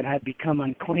 anything that had become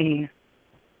unclean,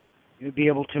 it would be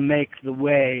able to make the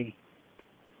way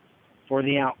for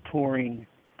the outpouring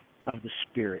of the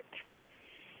Spirit,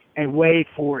 a way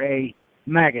for a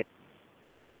maggot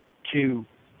to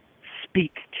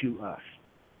speak to us.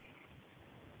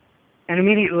 And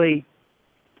immediately,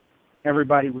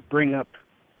 everybody would bring up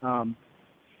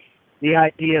the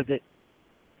idea that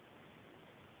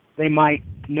they might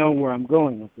know where I'm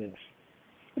going with this.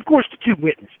 Of course, the two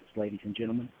witnesses, ladies and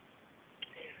gentlemen.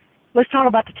 Let's talk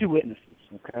about the two witnesses,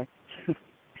 okay?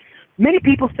 Many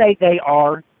people say they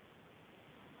are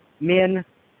men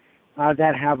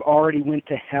that have already went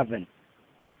to heaven.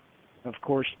 Of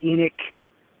course, Enoch,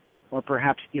 or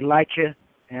perhaps Elijah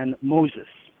and Moses.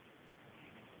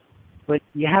 But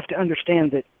you have to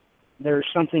understand that there's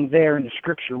something there in the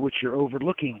scripture which you're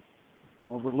overlooking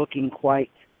quite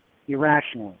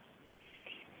irrationally.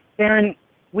 Aaron,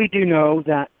 we do know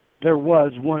that there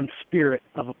was one spirit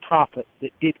of a prophet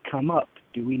that did come up,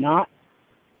 do we not?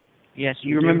 Yes,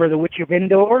 you remember the Witch of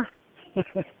Endor?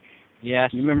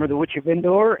 Yes. You remember the Witch of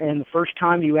Endor? And the first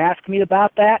time you asked me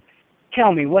about that,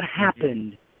 tell me, what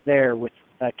happened there with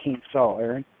King Saul,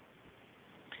 Aaron?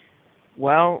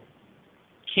 Well,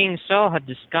 King Saul had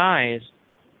disguised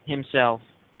himself,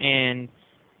 and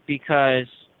because,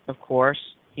 of course,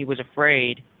 he was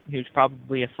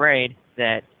probably afraid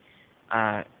that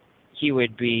he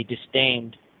would be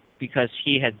disdained, because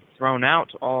he had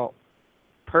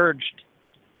purged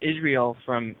Israel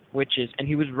from witches, and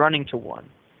he was running to one.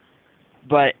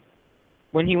 But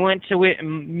when he went to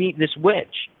meet this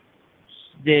witch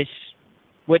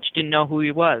didn't know who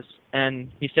he was,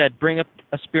 and he said, "Bring up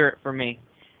a spirit for me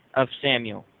of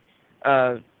Samuel."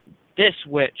 This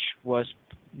witch was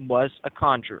a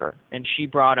conjurer, and she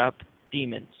brought up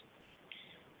demons.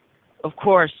 Of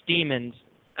course, demons,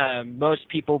 most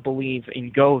people believe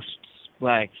in ghosts,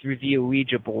 like through the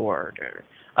Ouija board or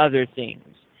other things,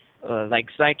 like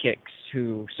psychics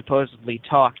who supposedly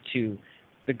talk to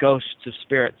the ghosts of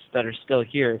spirits that are still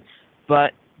here.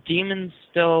 But demons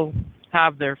still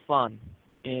have their fun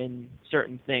in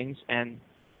certain things, and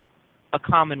a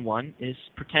common one is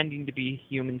pretending to be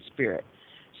human spirit.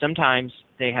 Sometimes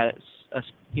they had a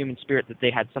human spirit that they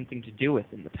had something to do with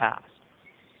in the past.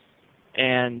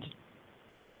 And,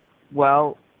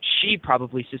 well, she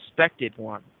probably suspected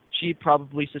one. She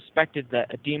probably suspected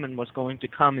that a demon was going to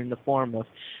come in the form of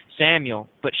Samuel,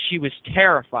 but she was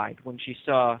terrified when she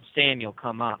saw Samuel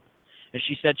come up. And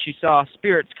she said she saw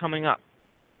spirits coming up.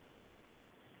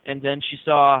 And then she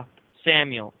saw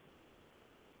Samuel.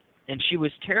 And she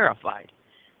was terrified.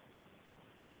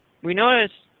 We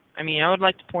notice, I would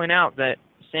like to point out that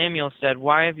Samuel said,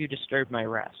 "Why have you disturbed my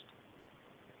rest?"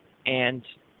 And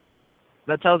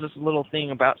that tells us a little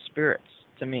thing about spirits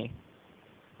to me.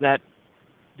 That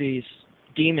these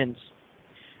demons,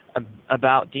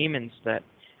 about demons that,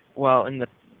 well, in the,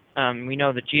 we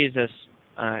know that Jesus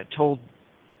told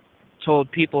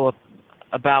people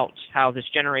about how this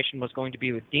generation was going to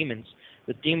be with demons.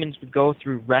 The demons would go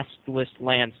through restless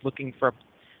lands looking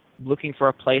for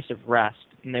a place of rest,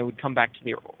 and they would come back to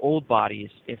their old bodies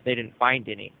if they didn't find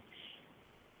any.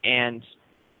 And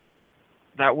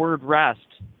that word rest,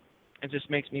 it just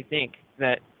makes me think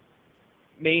that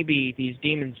maybe these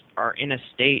demons are in a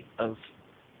state of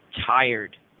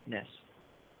tiredness,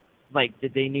 like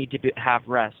that they need to have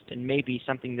rest, and maybe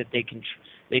something that they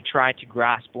try to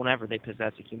grasp whenever they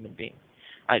possess a human being.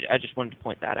 I just wanted to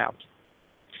point that out.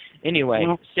 Anyway,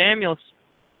 Well, Samuel's.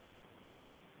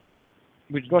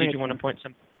 Did you want to point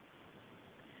something?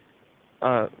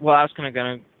 Well, I was kind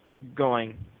of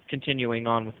continuing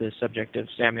on with the subject of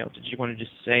Samuel. Did you want to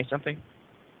just say something?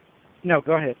 No,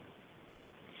 go ahead.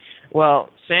 Well,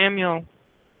 Samuel,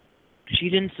 she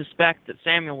didn't suspect that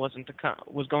Samuel was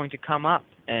going to come up,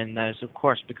 and that is, of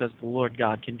course, because the Lord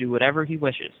God can do whatever He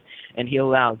wishes, and He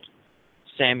allowed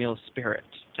Samuel's spirit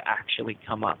to actually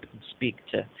come up and speak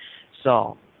to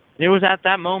Saul. And it was at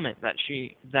that moment that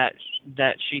she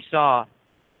saw.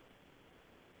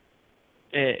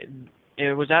 It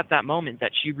was at that moment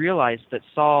that she realized that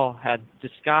Saul had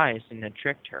disguised and had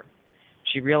tricked her.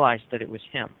 She realized that it was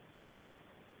him.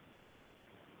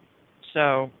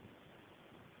 So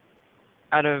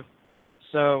that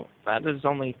is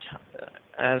only,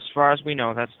 as far as we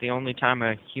know, that's the only time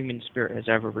a human spirit has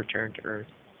ever returned to Earth.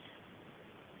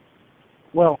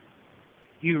 Well,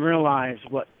 you realize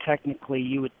what technically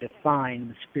you would define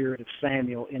the spirit of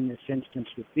Samuel in this instance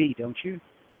would be, don't you?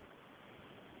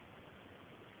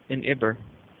 In Iber.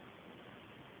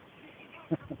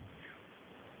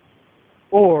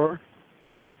 Or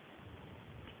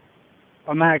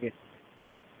a maggot.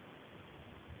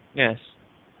 Yes.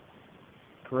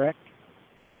 Correct?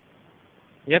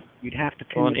 Yep. You'd have to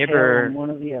pin Well, the tail on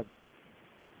one or the other.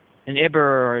 An Iber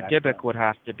or a That's Dybbuk right. would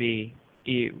have to be,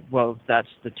 well, that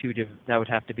would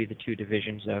have to be the two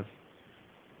divisions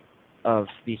of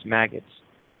these maggots.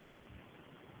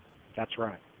 That's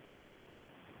right.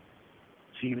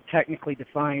 So you would technically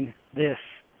define this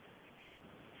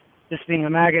being a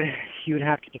maggot, you would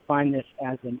have to define this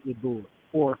as an ibur,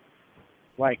 or,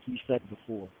 like you said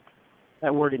before,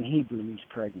 that word in Hebrew means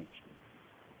pregnancy.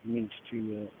 It means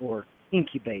to, or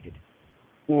incubated,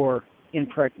 or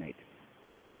impregnated.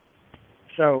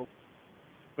 So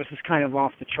this is kind of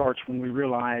off the charts when we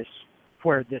realize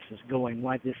where this is going,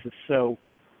 why this is so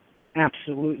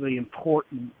absolutely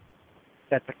important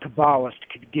that the Kabbalist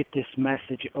could get this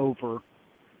message over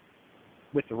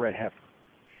with the red heifer.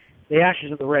 The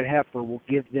ashes of the red heifer will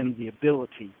give them the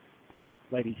ability,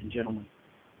 ladies and gentlemen,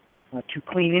 to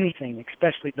clean anything,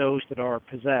 especially those that are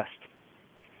possessed.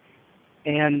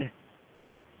 And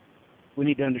we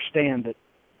need to understand that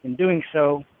in doing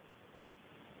so,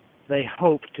 they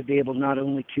hope to be able not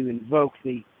only to invoke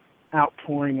the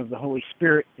outpouring of the Holy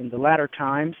Spirit in the latter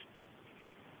times,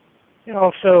 it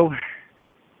also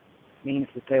means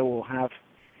that they will have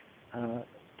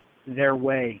their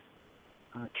way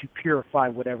to purify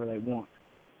whatever they want.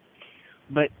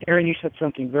 But Aaron, you said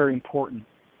something very important.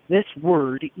 This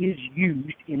word is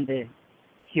used in the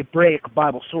Hebraic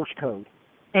Bible source code,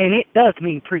 and it does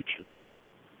mean preacher.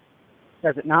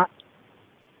 Does it not?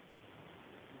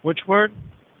 Which word?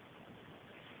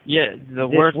 Yeah, the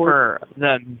word for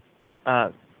the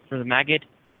maggot.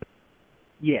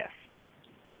 Yes.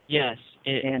 Yes.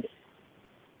 And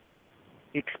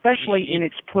especially in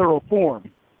its plural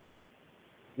form,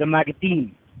 the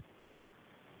magadim.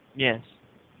 Yes.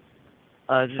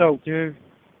 So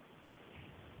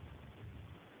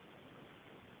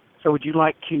would you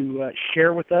like to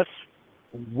share with us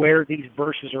where these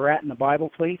verses are at in the Bible,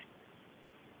 please?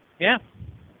 Yeah.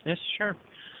 Yes, sure.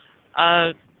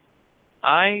 How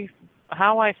I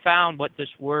found what this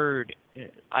word,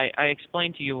 I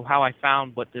explained to you how I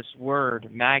found what this word,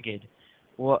 magid,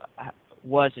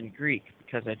 was in Greek,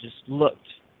 because I just looked.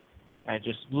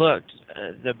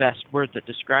 The best word that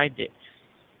described it.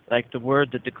 Like the word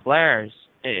that declares,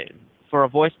 for a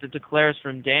voice that declares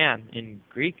from Dan, in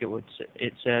Greek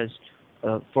it says,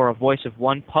 for a voice of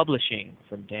one publishing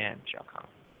from Dan shall come.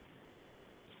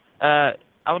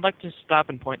 I would like to stop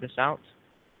and point this out,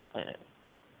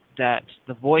 that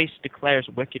the voice declares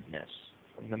wickedness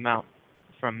from Mount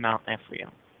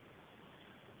Ephraim.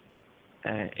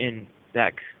 In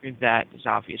that is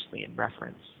obviously in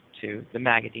reference to the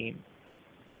Magadim.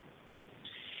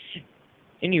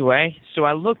 Anyway, so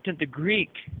I looked at the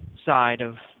Greek side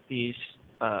of these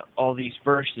all these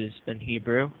verses in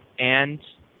Hebrew, and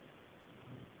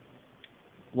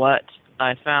what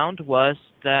I found was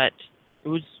that it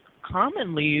was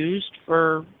commonly used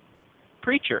for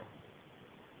preacher.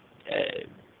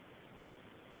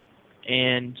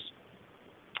 And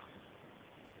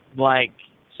like,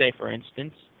 say for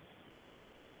instance,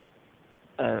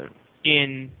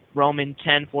 in Romans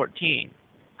 10:14,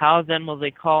 how then will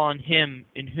they call on him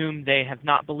in whom they have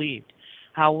not believed?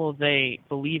 How will they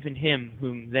believe in him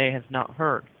whom they have not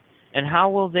heard? And how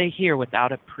will they hear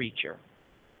without a preacher?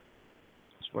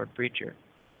 This word preacher.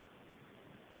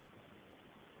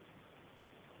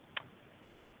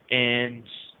 And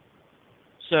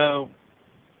so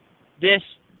this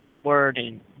word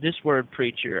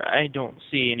preacher, I don't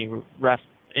see any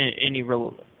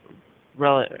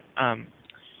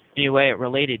way it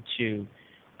related to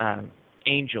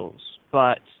angels,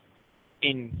 but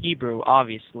in Hebrew,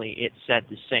 obviously, it said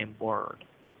the same word.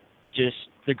 Just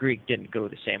the Greek didn't go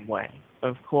the same way.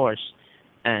 Of course,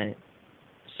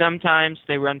 sometimes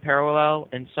they run parallel,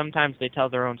 and sometimes they tell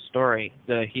their own story,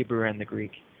 the Hebrew and the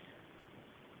Greek.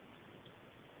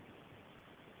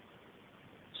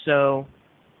 So,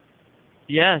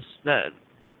 yes, that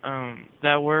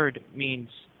word means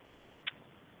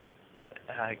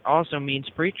also means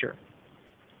preacher,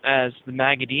 as the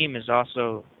Magadim is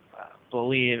also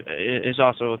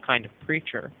a kind of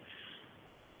preacher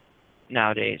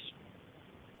nowadays.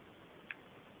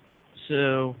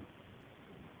 So,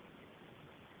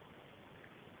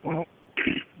 well,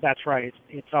 that's right.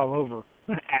 It's all over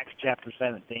Acts chapter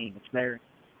 17. It's there.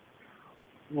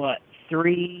 What,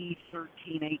 3,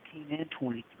 13, 18, and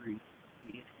 23.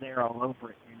 It's there all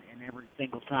over it, and every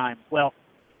single time. Well,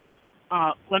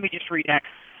 let me just read Acts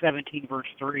 17, verse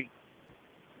 3.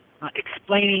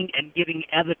 Explaining and giving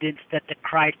evidence that the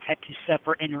Christ had to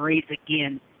suffer and rise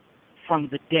again from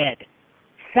the dead.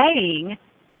 Saying,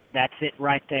 that's it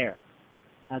right there.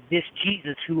 This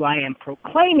Jesus who I am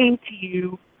proclaiming to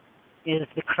you is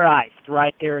the Christ.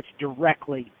 Right there, it's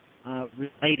directly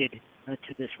related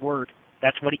to this word.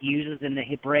 That's what it uses in the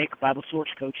Hebraic Bible source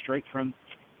code straight from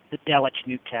the Delitzsch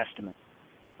New Testament.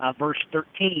 Verse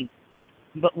 13,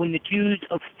 but when the Jews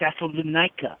of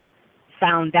Thessalonica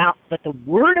found out that the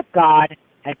word of God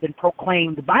had been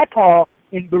proclaimed by Paul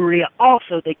in Berea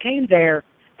also, they came there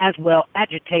as well,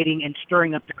 agitating and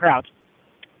stirring up the crowds.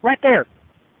 Right there,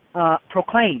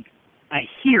 proclaimed.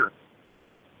 Here,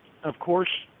 of course,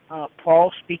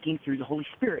 Paul speaking through the Holy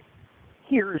Spirit.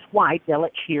 Here is why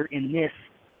Delitzsch here in this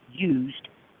used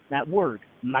that word,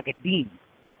 Magadim.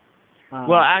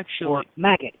 Or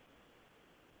maggot.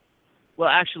 Well,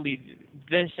 actually,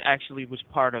 this actually was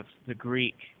part of the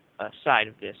Greek side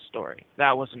of this story.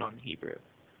 That wasn't on Hebrew.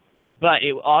 But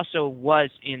it also was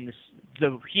in this,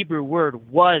 the Hebrew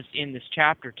word was in this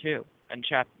chapter too,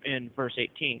 in verse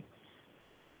 18.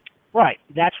 Right.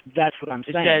 That's what I'm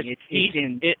saying.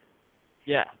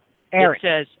 Yeah. Aaron.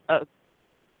 It says,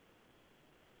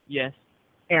 yes.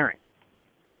 Aaron,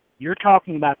 you're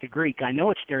talking about the Greek. I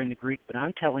know it's there in the Greek, but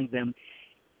I'm telling them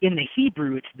in the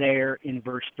Hebrew it's there in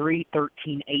verse 3,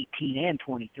 13, 18, and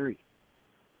 23.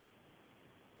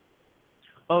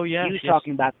 Oh, yes. He was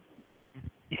talking about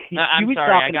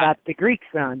talking about the Greek,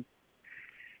 son.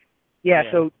 Yeah,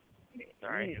 so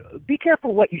sorry. Be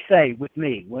careful what you say with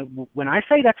me. When I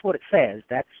say that's what it says,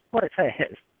 that's what it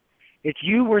says. It's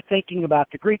you were thinking about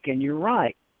the Greek, and you're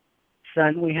right.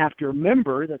 Son, we have to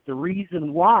remember that the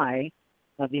reason why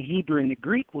the Hebrew and the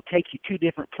Greek will take you two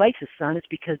different places, son, is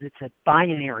because it's a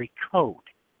binary code.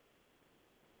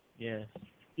 Yes.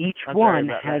 Each one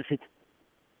has its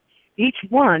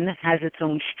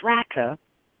own strata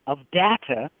of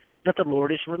data that the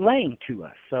Lord is relaying to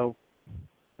us. So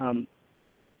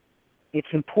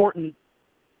it's important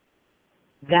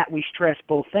that we stress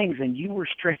both things. And you were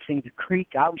stressing the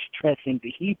Greek, I was stressing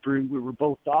the Hebrew. We were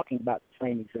both talking about the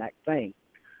same exact thing.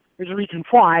 There's a reason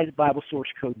why the Bible source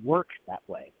code works that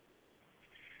way.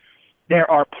 There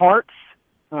are parts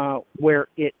where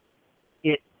it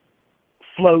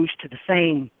flows to the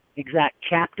same exact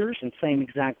chapters and same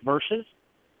exact verses,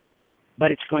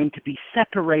 but it's going to be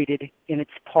separated in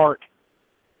its part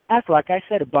as, like I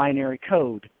said, a binary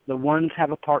code. The ones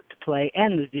have a part to play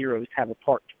and the zeros have a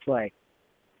part to play.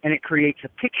 And it creates a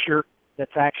picture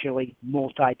that's actually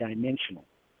multidimensional.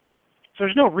 So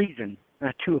there's no reason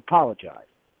to apologize.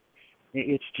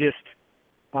 It's just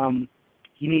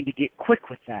you need to get quick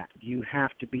with that. You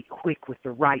have to be quick with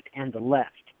the right and the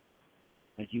left.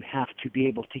 And you have to be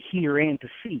able to hear and to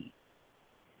see.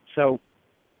 So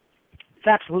it's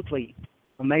absolutely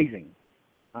amazing,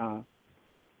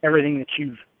 everything that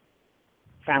you've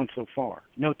found so far.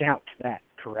 No doubt to that,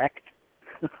 correct?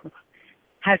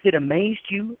 Has it amazed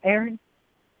you, Aaron?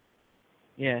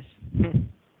 Yes.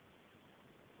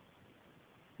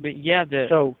 But yeah,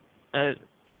 Go ahead.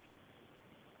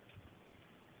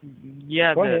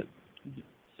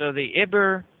 So the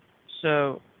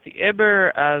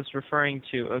Iber as referring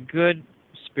to a good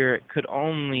spirit could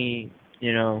only,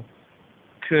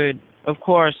 of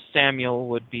course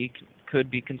Samuel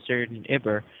could be considered an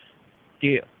Iber.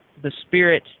 The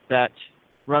spirit that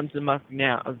runs amok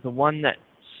now, the one that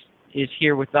is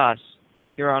here with us,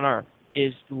 here on earth,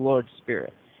 is the Lord's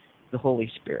Spirit, the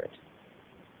Holy Spirit.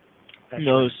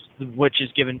 Which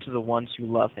is given to the ones who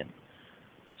love Him.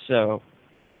 So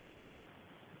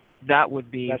that would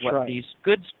be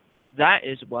that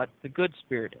is what the good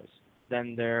spirit is.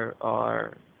 Then there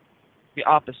are the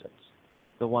opposites,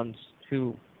 the ones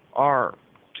who are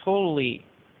totally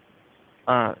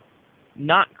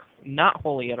not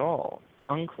holy at all,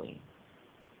 unclean.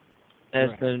 As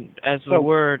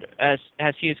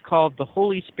He is called the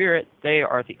Holy Spirit, they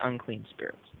are the unclean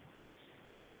spirits.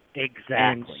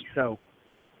 Exactly. So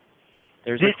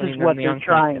this is what they're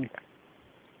trying.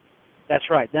 That's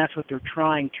right. That's what they're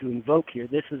trying to invoke here.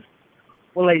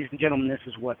 Ladies and gentlemen, this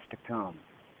is what's to come.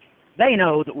 They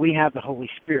know that we have the Holy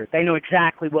Spirit. They know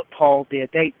exactly what Paul did.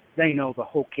 They know the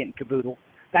whole kit and caboodle.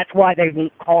 That's why they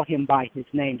won't call him by his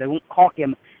name. They won't call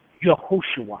him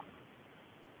Yehoshua.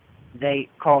 They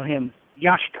call him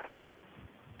Yashka.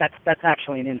 That's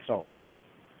actually an insult.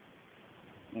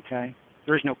 Okay?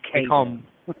 There is no K. They call him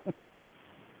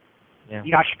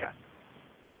Yashka.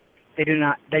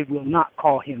 They will not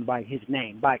call him by his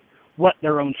name, by what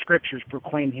their own scriptures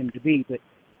proclaim him to be. But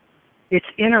it's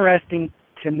interesting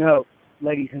to note,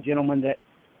 ladies and gentlemen, that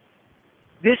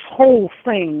this whole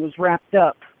thing was wrapped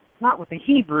up not with the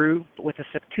Hebrew, but with the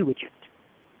Septuagint.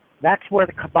 That's where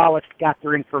the Kabbalists got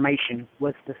their information,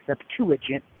 was the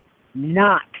Septuagint,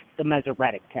 not the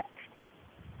Masoretic text.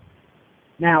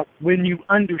 Now, when you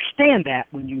understand that,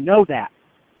 when you know that,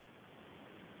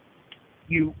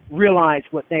 you realize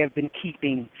what they have been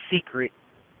keeping secret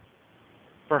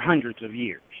for hundreds of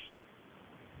years.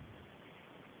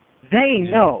 They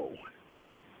know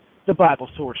the Bible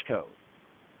source code.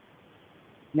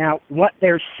 Now, what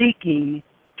they're seeking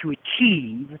to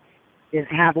achieve is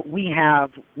have what we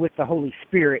have with the Holy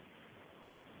Spirit,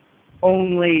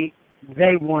 only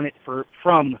they want it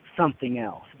from something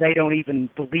else. They don't even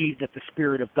believe that the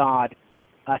Spirit of God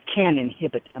can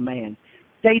inhibit a man.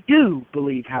 They do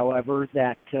believe, however,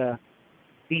 that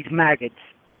these maggots,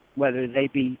 whether they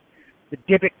be the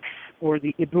Dybbuk or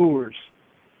the Iburs,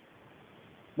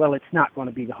 well, it's not going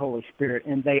to be the Holy Spirit,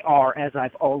 and they are, as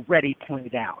I've already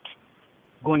pointed out,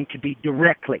 going to be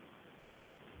directly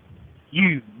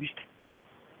used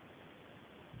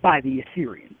by the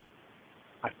Assyrians.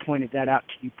 I've pointed that out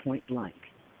to you point blank.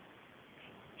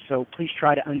 So please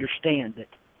try to understand that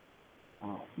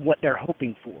what they're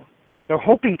hoping for. They're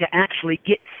hoping to actually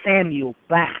get Samuel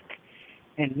back.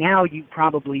 And now you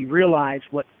probably realize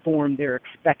what form they're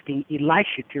expecting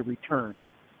Elisha to return,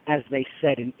 as they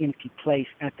set an empty place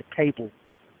at the table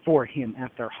for him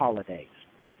at their holidays.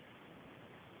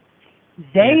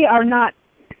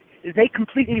 They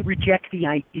completely reject the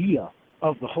idea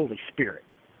of the Holy Spirit.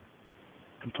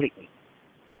 Completely.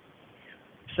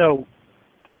 So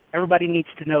everybody needs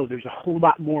to know there's a whole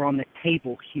lot more on the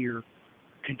table here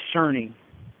concerning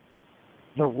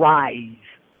the rise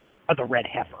of the red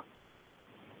heifer.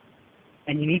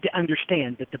 And you need to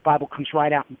understand that the Bible comes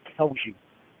right out and tells you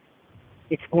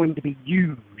it's going to be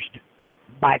used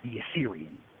by the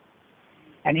Assyrian.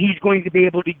 And he's going to be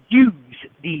able to use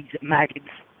these maggots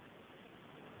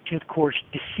to, of course,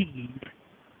 deceive.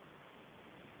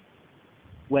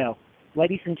 Well,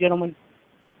 ladies and gentlemen,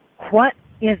 what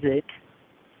is it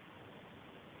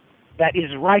that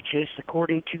is righteous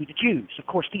according to the Jews? Of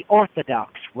course, the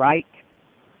Orthodox, right?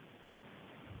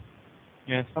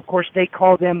 Yes. Of course, they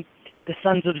call them the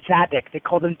sons of Zadok. They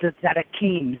call them the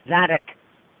Zadokim. Zadok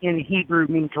in Hebrew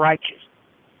means righteous.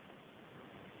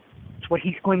 It's what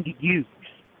he's going to use.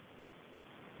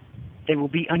 They will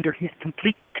be under his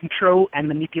complete control and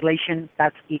manipulation.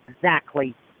 That's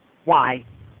exactly why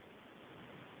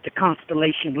the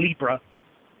constellation Libra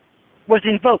was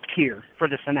invoked here for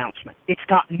this announcement. It's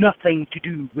got nothing to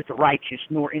do with the righteous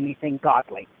nor anything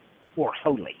godly or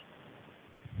holy.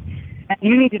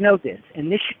 You need to know this,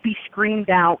 and this should be screamed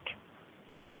out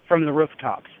from the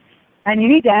rooftops. And you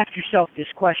need to ask yourself this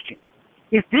question.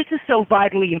 If this is so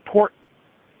vitally important,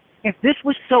 if this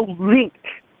was so linked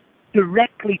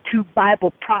directly to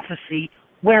Bible prophecy,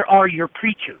 where are your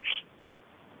preachers?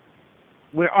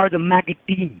 Where are the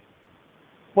Magadim?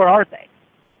 Where are they?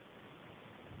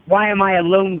 Why am I a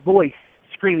lone voice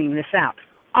screaming this out?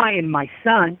 I and my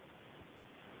son.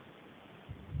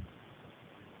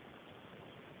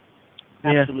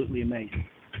 Yeah. Absolutely amazing.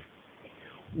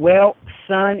 Well,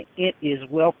 son, it is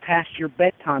well past your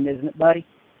bedtime, isn't it, buddy?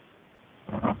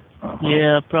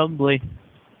 Yeah, probably.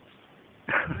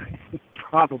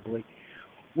 Probably.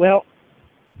 Well,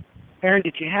 Aaron,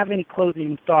 did you have any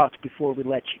closing thoughts before we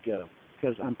let you go?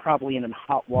 Because I'm probably in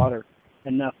hot water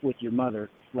enough with your mother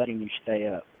letting you stay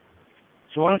up.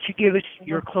 So why don't you give us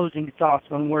your closing thoughts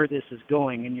on where this is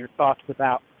going and your thoughts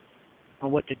about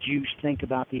on what the Jews think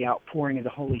about the outpouring of the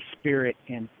Holy Spirit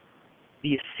and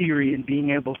the Assyrian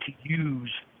being able to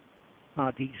use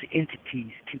these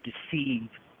entities to deceive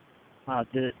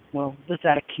the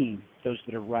Zadokim, those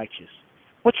that are righteous.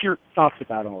 What's your thoughts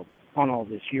about all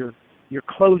this? Your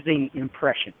closing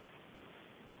impression.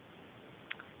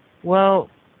 Well,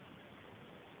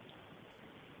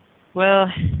 I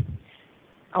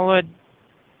would.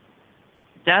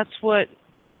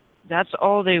 That's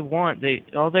all they want.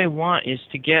 All they want is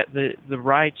to get the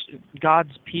right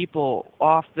God's people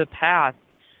off the path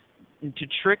and to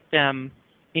trick them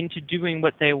into doing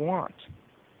what they want.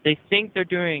 They think they're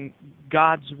doing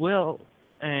God's will.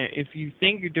 If you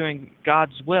think you're doing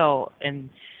God's will, and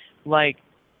like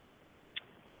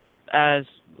as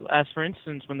for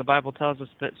instance, when the Bible tells us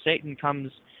that Satan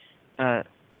comes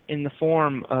in the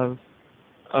form of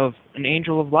an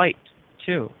angel of light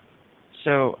too,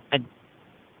 so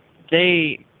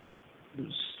they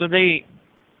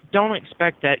don't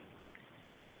expect that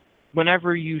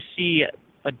whenever you see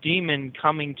a demon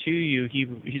coming to you,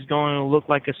 he's going to look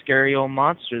like a scary old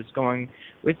monster that's going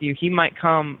with you. He might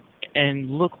come and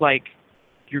look like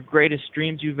your greatest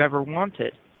dreams you've ever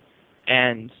wanted,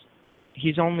 and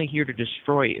he's only here to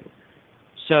destroy you.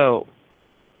 So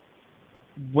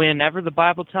whenever the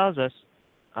Bible tells us,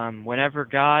 whenever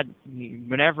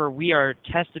we are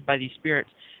tested by these spirits,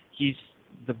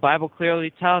 the Bible clearly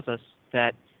tells us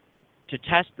that to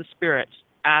test the spirits,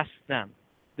 ask them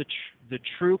the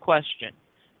true question: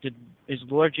 is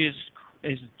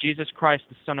Jesus Christ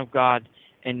the Son of God,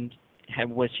 and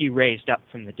was He raised up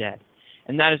from the dead?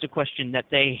 And that is a question that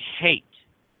they hate,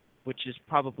 which is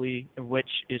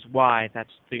why that's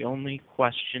the only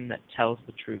question that tells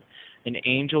the truth. An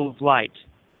angel of light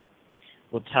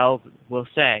will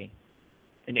say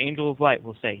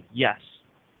yes,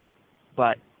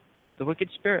 but the wicked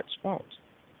spirits won't.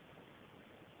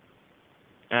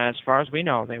 As far as we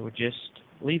know, they would just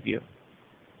leave you.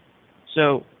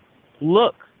 So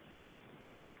look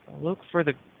for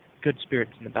the good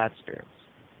spirits and the bad spirits.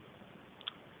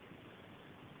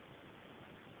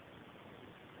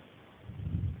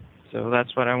 So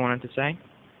that's what I wanted to say.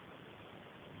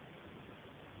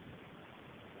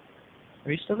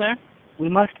 Are you still there? We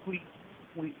must be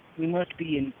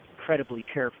incredibly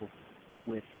careful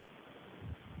with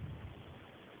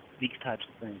these types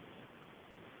of things.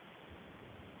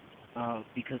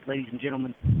 Because, ladies and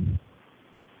gentlemen,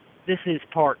 this is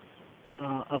part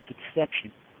of the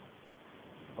deception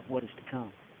of what is to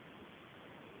come.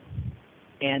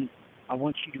 And I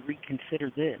want you to reconsider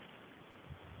this.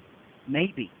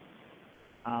 Maybe,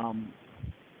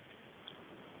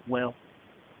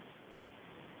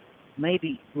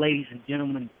 maybe, ladies and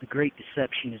gentlemen, the great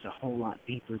deception is a whole lot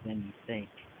deeper than you think.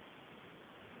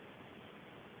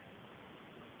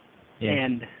 Yes.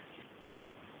 And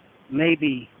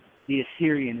maybe the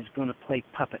Assyrian is going to play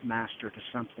puppet master to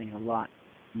something a lot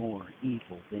more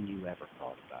evil than you ever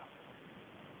thought about.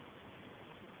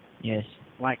 Yes.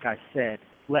 Like I said,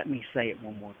 let me say it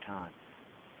one more time.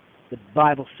 The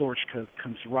Bible source code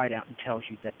comes right out and tells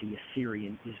you that the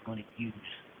Assyrian is going to use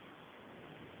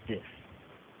this.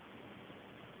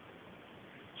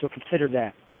 So consider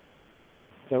that.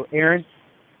 So, Aaron,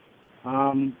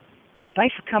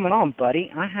 thanks for coming on,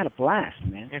 buddy. I had a blast,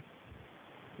 man.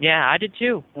 Yeah, I did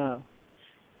too. Well,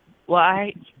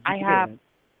 I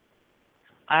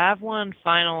have one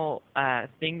final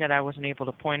thing that I wasn't able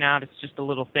to point out. It's just a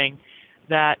little thing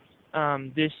that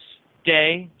this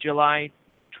day, July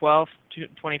 12th,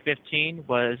 2015,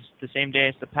 was the same day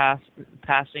as the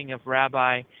passing of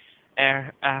Rabbi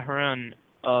Aharon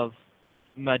of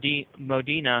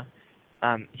Modena.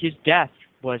 His death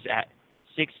was at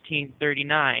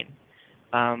 1639.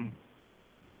 And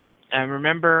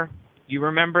you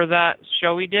remember that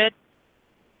show we did?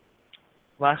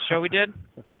 last show we did?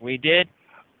 We did.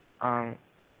 And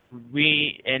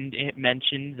it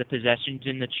mentioned the possessions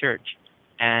in the church,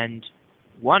 and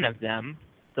one of them,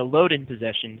 the Loudun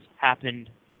possessions, happened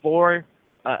 5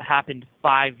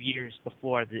 years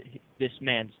before this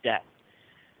man's death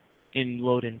in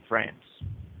Loudun, France.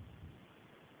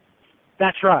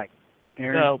 That's right,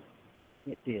 Aaron. So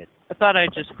it did. I thought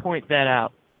I'd just point that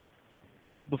out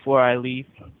before I leave.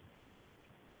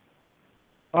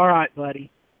 All right,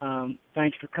 buddy.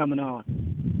 Thanks for coming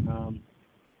on.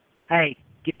 Hey,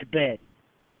 get to bed.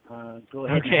 Go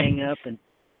ahead and hang up, and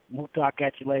we'll talk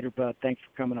at you later, bud. Thanks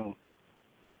for coming on.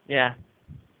 Yeah.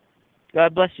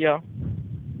 God bless y'all.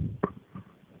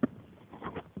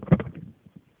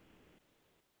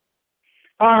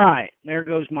 All right, there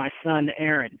goes my son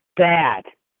Aaron. Bad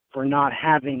for not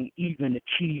having even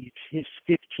achieved his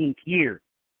 15th year.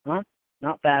 Huh?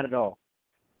 Not bad at all.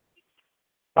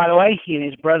 By the way, he and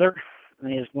his brother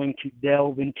is going to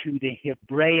delve into the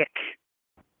Hebraic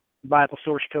Bible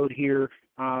source code here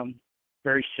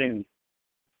very soon.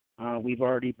 We've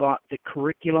already bought the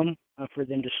curriculum for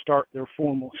them to start their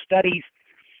formal studies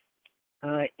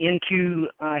into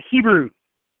Hebrew,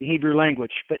 the Hebrew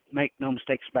language. But make no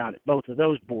mistakes about it, both of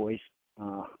those boys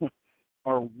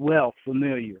are well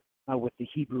familiar with the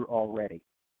Hebrew already.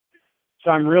 So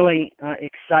I'm really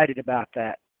excited about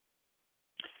that.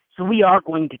 So we are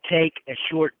going to take a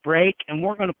short break, and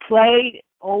we're going to play,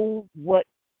 what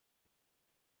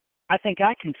I think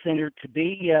I consider to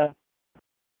be,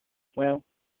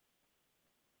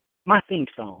 my theme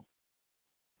song.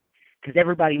 Because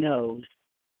everybody knows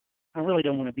I really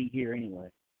don't want to be here anyway.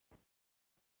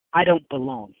 I don't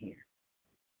belong here.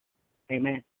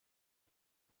 Amen.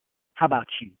 How about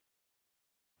you?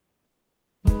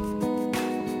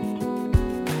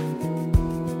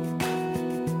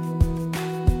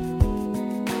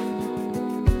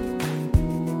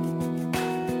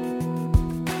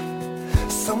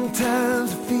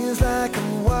 Sometimes it feels like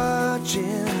I'm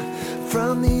watching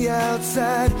from the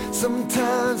outside.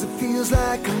 Sometimes it feels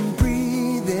like I'm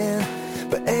breathing.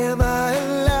 But am I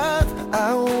alive?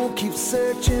 I won't keep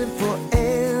searching for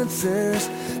answers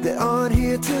that aren't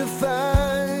here to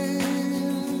find.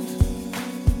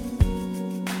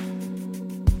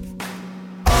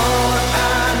 All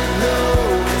I know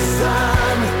is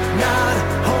I'm not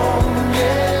home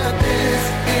yet. This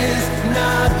is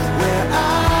not where I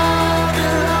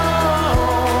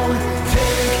belong.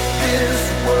 Take this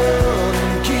world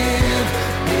and give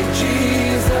me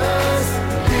Jesus.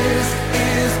 This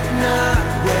is not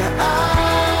where I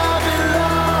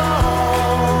belong.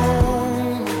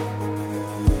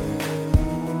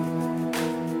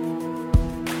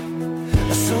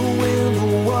 So when the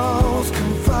walls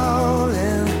come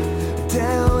falling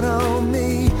down on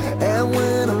me, and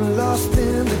when I'm lost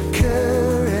in the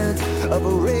current of a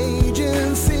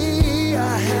raging sea,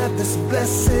 I have this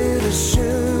blessed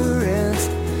assurance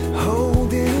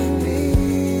holding me.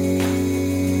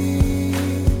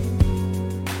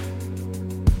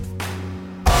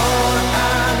 All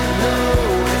I know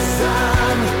is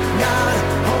I'm not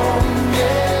home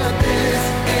yet. This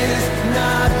is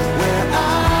not where I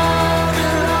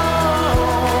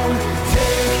belong.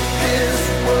 Take this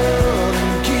world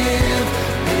and give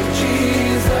me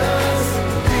Jesus.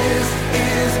 This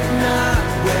is not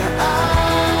where I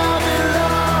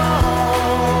belong.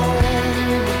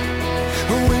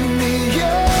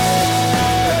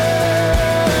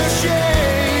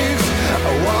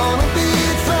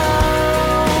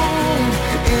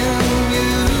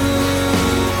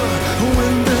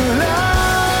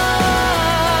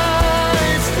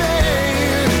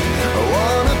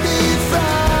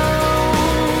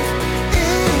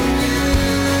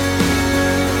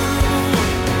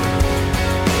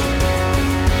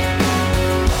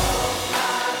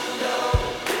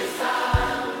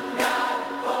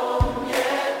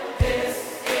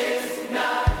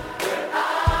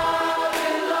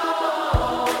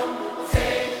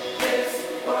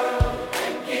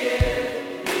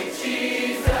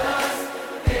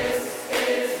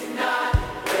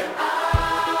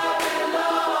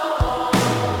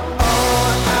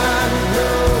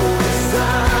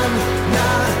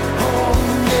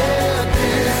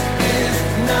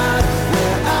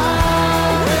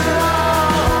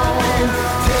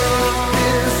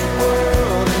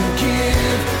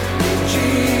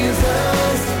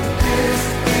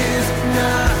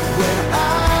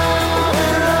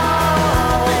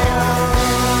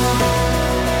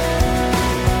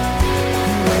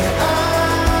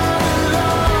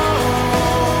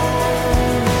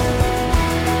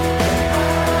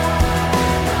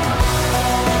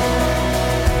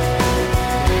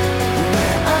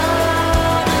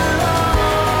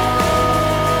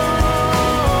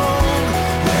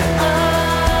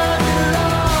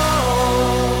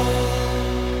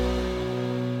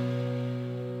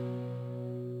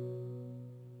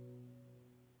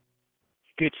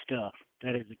 Good stuff.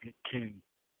 That is a good tune.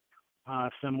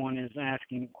 Someone is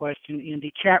asking a question in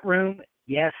the chat room.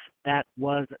 Yes, that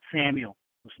was Samuel.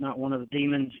 It's not one of the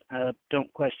demons.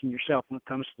 Don't question yourself when it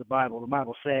comes to the Bible. The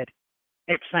Bible said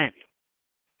it's Samuel.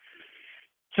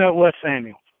 So it was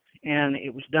Samuel. And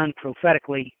it was done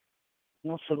prophetically,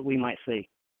 so that we might see.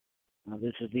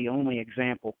 This is the only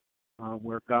example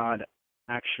where God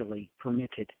actually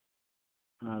permitted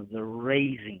the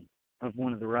raising of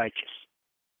one of the righteous,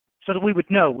 so that we would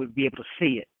know, we'd be able to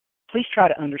see it. Please try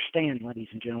to understand, ladies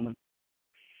and gentlemen.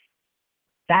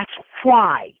 That's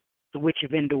why the Witch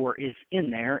of Endor is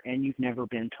in there, and you've never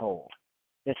been told.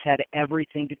 This had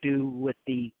everything to do with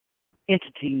the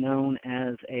entity known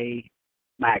as a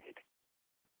maggot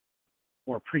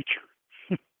or preacher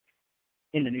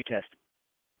in the New Testament.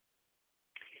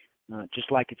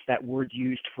 Just like it's that word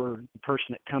used for the person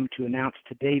that come to announce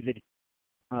to David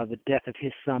the death of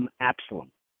his son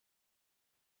Absalom,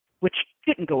 which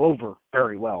didn't go over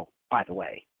very well, by the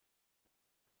way.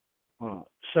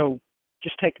 So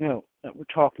just take note that we're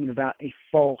talking about a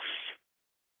false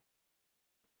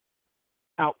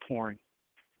outpouring.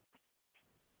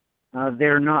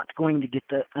 They're not going to get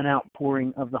an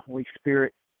outpouring of the Holy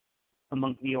Spirit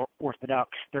among the Orthodox.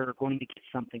 They're going to get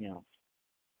something else.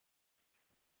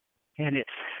 And it's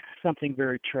something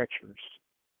very treacherous.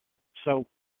 So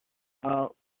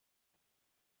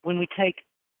when we take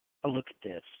a look at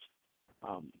this,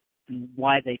 and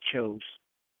why they chose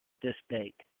this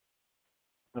date,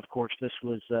 of course, this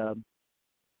was that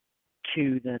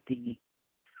the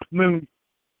moon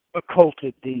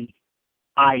occulted the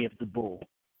eye of the bull,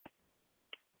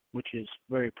 which is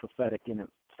very prophetic in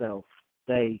itself.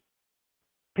 They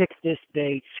picked this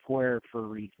date square for a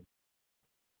reason.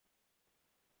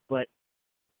 But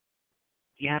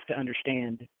you have to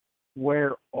understand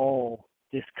where all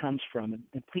this comes from.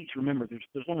 And please remember,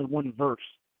 there's only one verse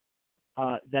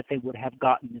that they would have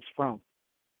gotten this from.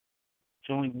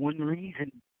 There's only one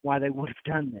reason why they would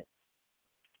have done this.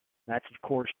 That's, of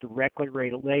course, directly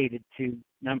related to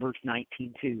Numbers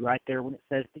 19:2, right there when it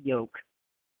says the yoke.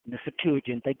 In the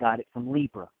Septuagint, they got it from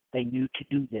Libra. They knew to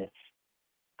do this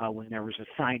when there was a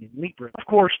sign in Libra. Of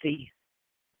course, the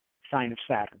sign of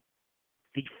Saturn,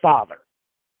 the father.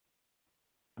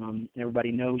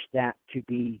 Everybody knows that to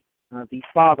be the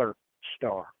father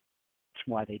star. That's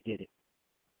why they did it.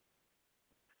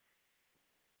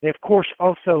 They, of course,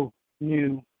 also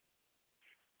knew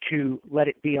to let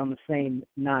it be on the same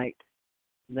night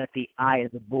that the eye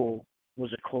of the bull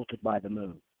was occulted by the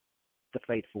moon, the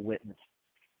faithful witness,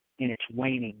 in its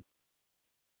waning.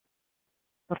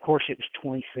 Of course, it was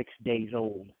 26 days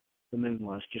old, the moon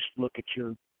was. Just look at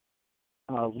your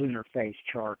lunar phase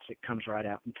charts. It comes right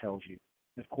out and tells you.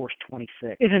 Of course,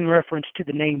 26 is in reference to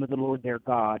the name of the Lord their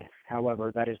God.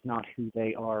 However, that is not who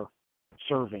they are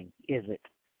serving, is it?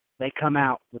 They come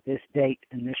out with this date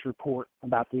and this report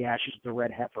about the ashes of the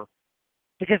red heifer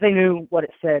because they knew what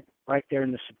it said right there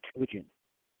in the Septuagint.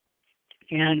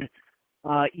 And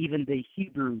even the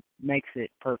Hebrew makes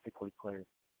it perfectly clear.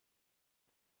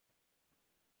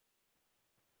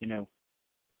 You know,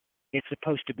 it's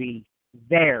supposed to be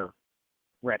their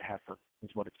red heifer is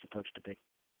what it's supposed to be.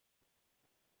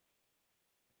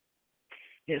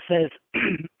 It says,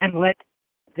 and let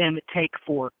them take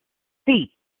for the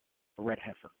red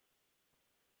heifer.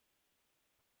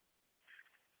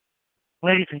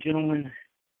 Ladies and gentlemen,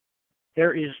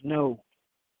 there is no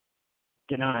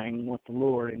denying what the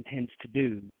Lord intends to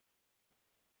do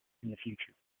in the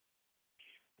future.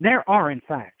 There are, in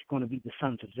fact, going to be the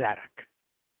sons of Zadok,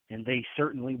 and they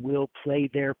certainly will play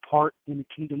their part in the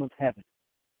kingdom of heaven.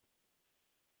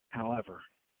 However,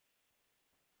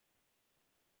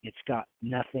 it's got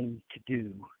nothing to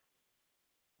do with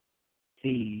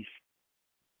these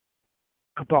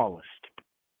Kabbalists.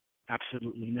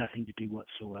 Absolutely nothing to do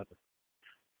whatsoever.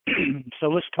 So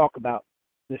let's talk about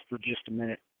this for just a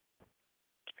minute.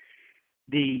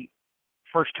 The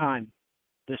first time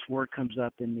this word comes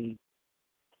up in the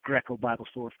Greco Bible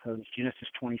Source Code is Genesis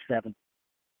 27,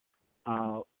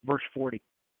 verse 40.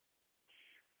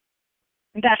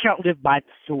 And thou shalt live by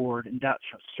the sword, and thou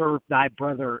shalt serve thy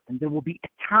brother, and there will be a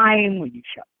time when you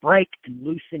shall break and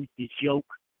loosen his yoke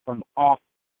from off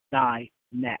thy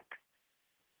neck.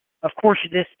 Of course,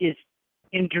 this is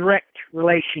in direct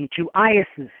relation to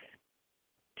Isis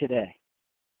today,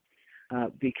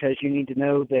 because you need to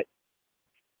know that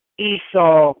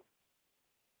Esau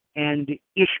and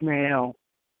Ishmael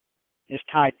is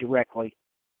tied directly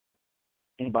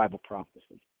in Bible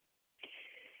prophecy.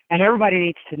 And everybody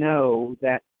needs to know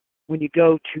that when you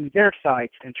go to their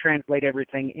sites and translate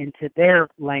everything into their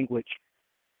language,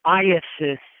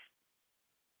 Isis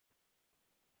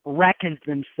reckons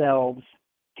themselves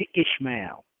to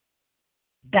Ishmael.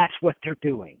 That's what they're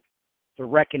doing. They're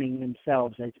reckoning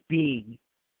themselves as being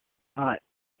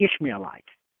Ishmaelites.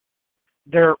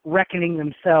 They're reckoning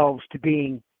themselves to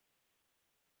being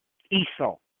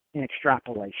Esau in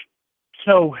extrapolation.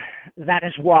 So that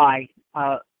is why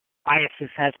ISIS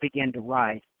has begun to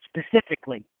rise,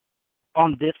 specifically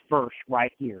on this verse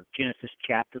right here, Genesis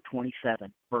chapter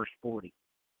 27, verse 40.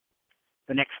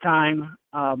 The next time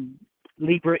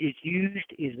Libra is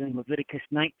used is in Leviticus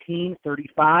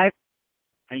 19:35.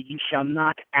 And you shall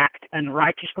not act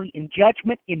unrighteously in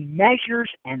judgment, in measures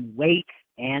and weights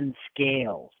and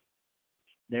scales.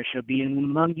 There shall be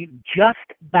among you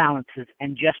just balances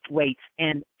and just weights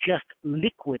and just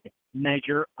liquid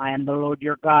measure. I am the Lord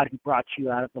your God who brought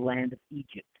you out of the land of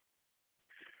Egypt.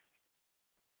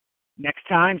 Next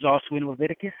time is also in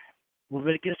Leviticus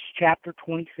chapter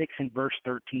 26 and verse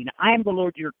 13. I am the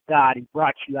Lord your God who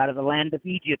brought you out of the land of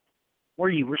Egypt, where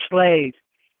you were slaves.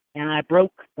 And I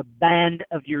broke the band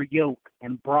of your yoke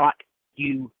and brought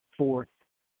you forth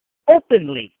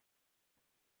openly,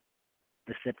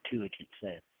 the Septuagint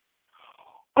says.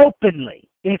 Openly.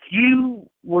 If you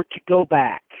were to go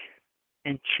back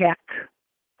and check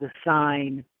the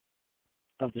sign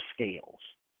of the scales,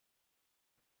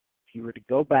 if you were to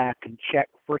go back and check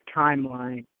for a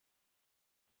timeline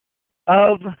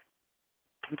of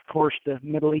course, the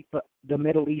Middle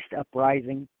East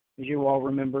uprising, as you all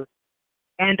remember,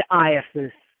 and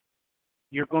ISIS,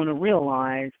 you're going to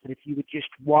realize that if you would just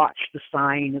watch the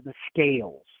sign of the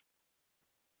scales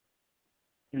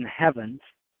in the heavens,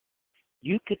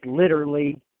 you could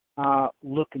literally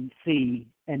look and see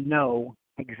and know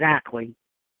exactly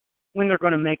when they're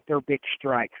going to make their big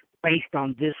strikes based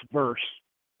on this verse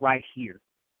right here.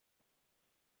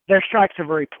 Their strikes are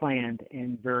very planned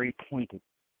and very pointed.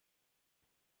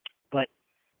 But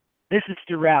this is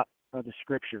throughout the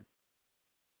scripture.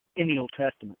 In the Old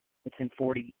Testament, it's in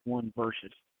 41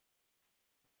 verses.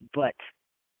 But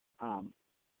I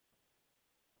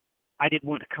did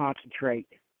want to concentrate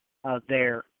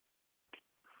there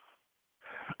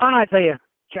on Isaiah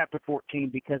chapter 14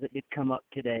 because it did come up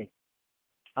today.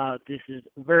 This is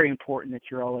very important that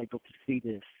you're all able to see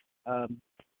this.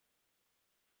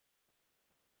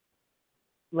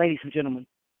 Ladies and gentlemen,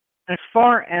 as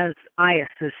far as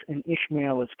ISIS and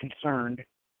Ishmael is concerned,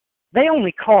 they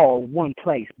only call one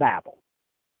place Babel.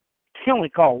 They only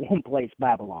call one place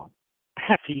Babylon.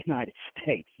 That's the United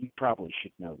States. You probably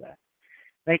should know that.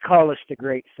 They call us the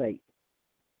Great Satan.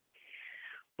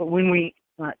 But when we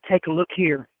take a look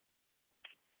here,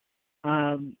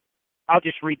 I'll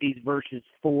just read these verses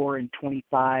 4 and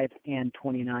 25 and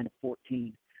 29 and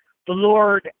 14. The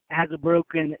Lord has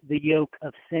broken the yoke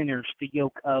of sinners, the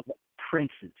yoke of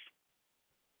princes,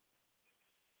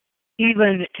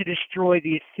 even to destroy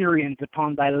the Assyrians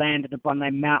upon thy land and upon thy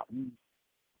mountains.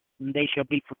 And they shall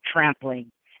be for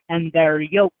trampling, and their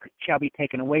yoke shall be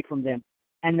taken away from them,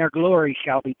 and their glory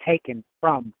shall be taken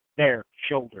from their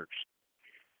shoulders.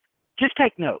 Just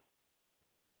take note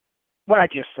what I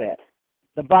just said.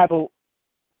 The Bible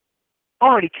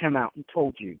already came out and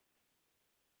told you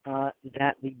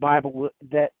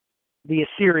that the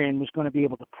Assyrian was going to be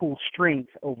able to pull strings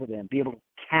over them, be able to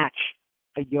attach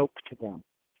a yoke to them.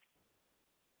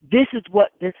 This is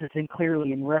what this is in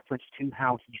clearly in reference to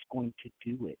how he's going to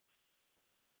do it.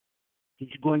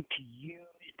 He's going to use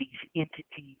these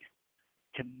entities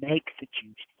to make the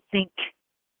Jews think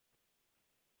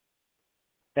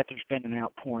that there's been an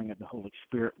outpouring of the Holy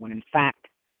Spirit, when in fact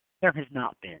there has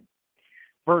not been.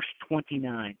 Verse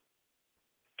 29.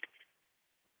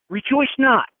 Rejoice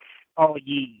not, all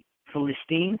ye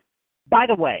Philistines. By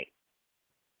the way,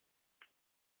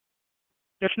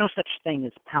 there's no such thing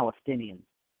as Palestinians.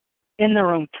 In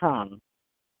their own tongue,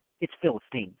 it's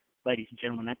Philistines, ladies and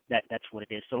gentlemen. That's what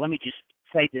it is. So let me just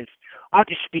say this. I'll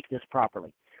just speak this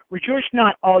properly. Rejoice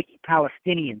not, all ye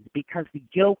Palestinians, because the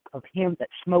yoke of him that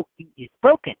smote you is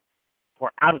broken.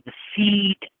 For out of the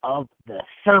seed of the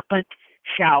serpent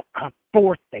shall come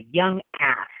forth the young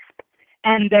asp,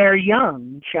 and their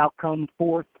young shall come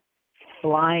forth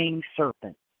flying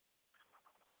serpents.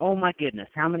 Oh my goodness,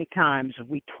 how many times have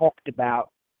we talked about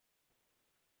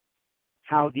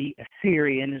how the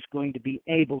Assyrian is going to be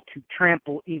able to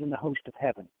trample even the host of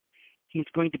heaven? He's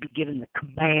going to be given the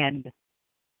command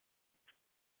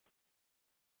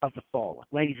of the fallen.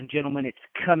 Ladies and gentlemen, it's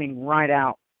coming right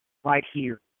out, right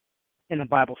here in the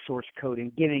Bible source code,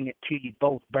 and giving it to you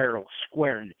both barrels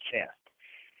square in the chest.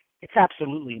 It's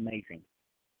absolutely amazing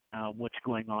what's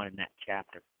going on in that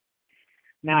chapter.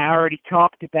 Now, I already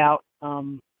talked about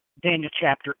Daniel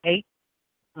chapter 8,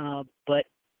 but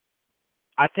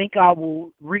I think I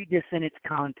will read this in its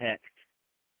context.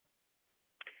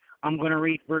 I'm going to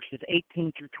read verses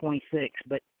 18 through 26,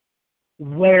 but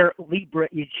where Libra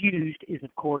is used is,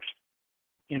 of course,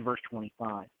 in verse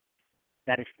 25.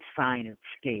 That is the sign of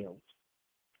scales.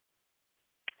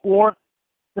 Or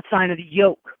the sign of the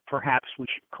yoke, perhaps we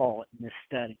should call it in this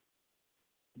study.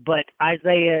 But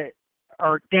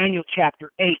Daniel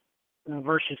chapter 8,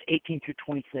 verses 18 through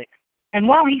 26. And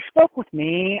while he spoke with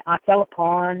me, I fell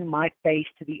upon my face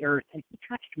to the earth, and he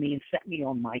touched me and set me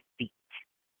on my feet.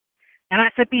 And I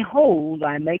said, Behold,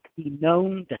 I make thee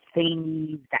known the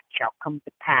things that shall come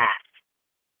to pass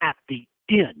at the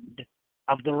end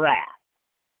of the wrath.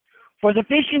 For the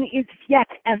vision is yet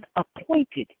an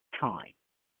appointed time.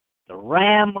 The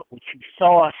ram which you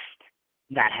sawest,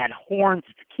 that had horns,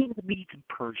 is the king of the Medes and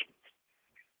Persians.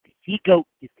 The he-goat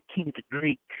is the king of the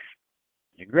Greeks.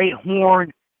 The great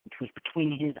horn, which was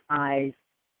between his eyes,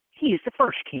 he is the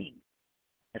first king.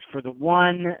 As for the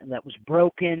one that was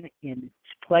broken, in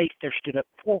its place there stood up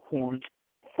 4 horns.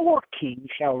 4 kings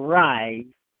shall rise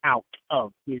out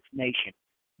of his nation,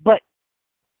 but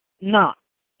not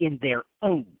in their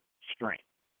own strength.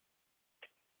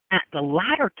 At the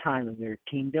latter time of their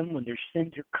kingdom, when their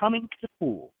sins are coming to the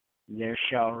full, there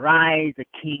shall rise a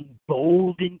king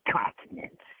bold in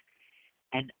countenance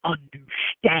and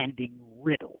understanding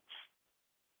riddles.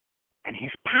 And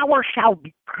his power shall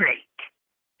be great.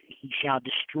 He shall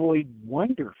destroy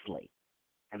wonderfully,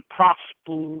 and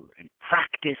prosper and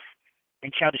practice,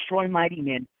 and shall destroy mighty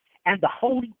men and the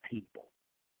holy people.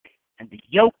 And the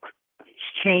yoke of his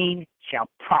chain shall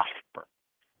prosper.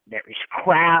 There is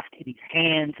craft in his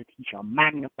hands, and he shall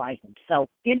magnify himself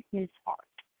in his heart.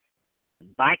 And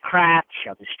thy craft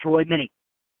shall destroy many.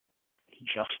 He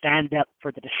shall stand up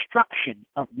for the destruction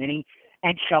of many,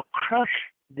 and shall crush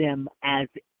them as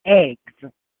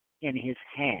eggs in his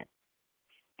hand.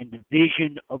 And the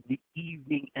vision of the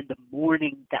evening and the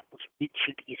morning that was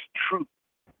mentioned is true.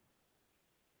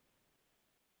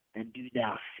 And do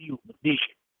thou seal the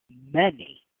vision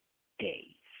many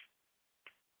days.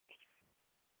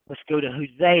 Let's go to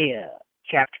Hosea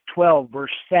chapter 12, verse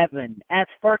 7. As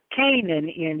for Canaan,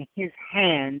 in his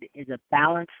hand is a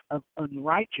balance of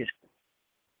unrighteousness.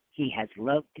 He has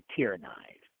loved to tyrannize.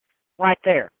 Right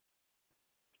there,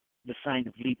 the sign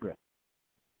of Libra.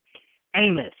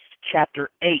 Amos chapter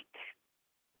 8,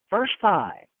 verse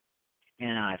 5.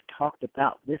 And I've talked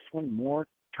about this one more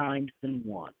times than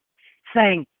one.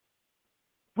 Saying,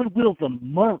 when will the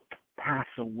month pass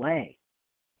away,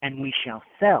 and we shall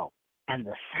sell, and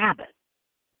the Sabbath,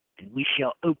 and we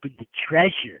shall open the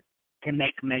treasure to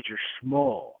make measure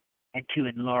small, and to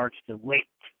enlarge the weight,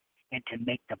 and to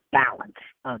make the balance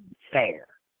unfair.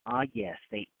 Ah, yes,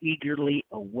 they eagerly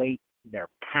await their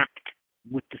pact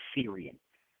with the Syrian.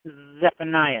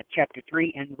 Zephaniah chapter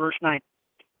 3 and verse 9.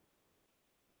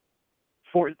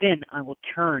 For then I will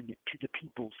turn to the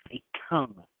peoples a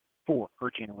tongue for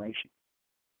her generation,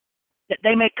 that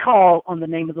they may call on the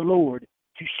name of the Lord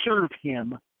to serve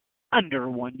him under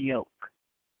one yoke.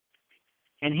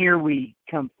 And here we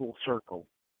come full circle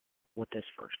with this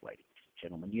verse, ladies and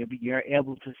gentlemen. You're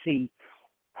able to see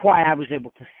why I was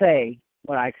able to say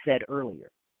what I said earlier.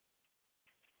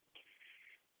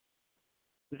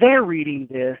 They're reading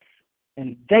this,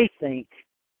 and they think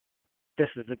this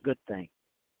is a good thing.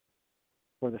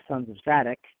 For the sons of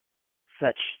Zadok,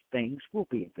 such things will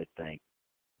be a good thing.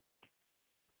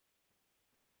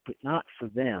 But not for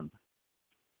them.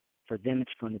 For them,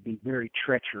 it's going to be very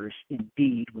treacherous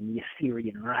indeed when the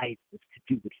Assyrian rises to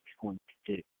do what he's going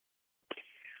to do.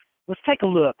 Let's take a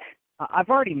look. I've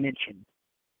already mentioned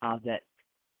that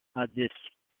this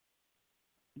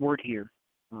word here,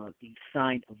 the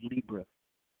sign of Libra,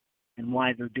 and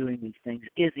why they're doing these things,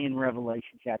 is in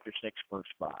Revelation chapter 6, verse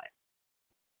 5.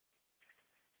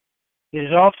 It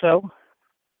is also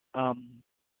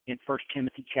in 1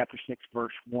 Timothy chapter 6,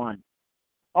 verse 1.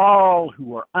 All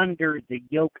who are under the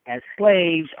yoke as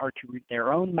slaves are to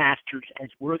their own masters as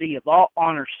worthy of all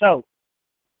honor, so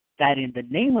that in the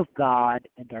name of God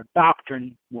and our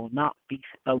doctrine will not be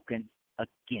spoken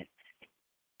against.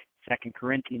 2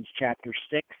 Corinthians chapter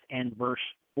 6 and verse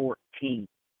 14.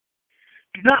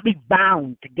 Do not be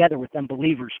bound together with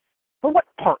unbelievers. For what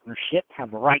partnership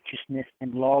have righteousness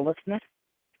and lawlessness?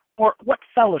 Or what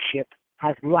fellowship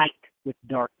has light with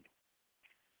darkness?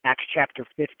 Acts chapter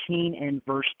 15 and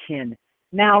verse 10.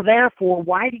 Now therefore,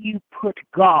 why do you put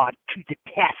God to the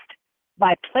test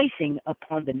by placing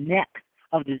upon the neck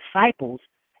of the disciples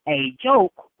a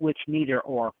yoke which neither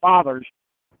our fathers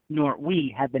nor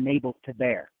we have been able to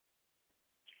bear?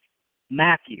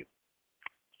 Matthew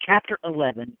chapter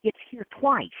 11, it's here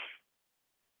twice.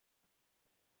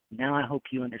 Now I hope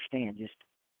you understand just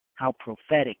how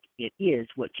prophetic it is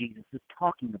what Jesus is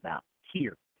talking about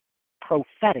here.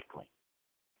 prophetically.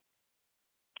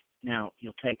 Now,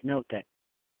 you'll take note that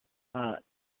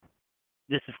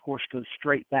this, of course, goes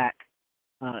straight back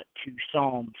to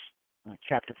Psalms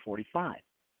chapter 45.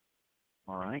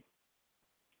 All right?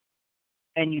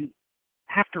 And you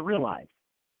have to realize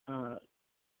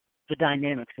the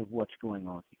dynamics of what's going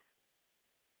on here.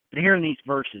 But here in these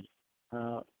verses,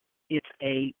 it's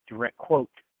a direct quote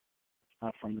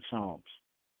from the Psalms.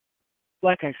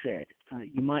 Like I said,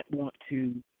 you might want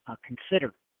to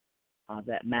consider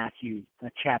that Matthew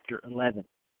chapter 11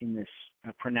 in this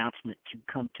pronouncement to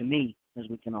come to me, as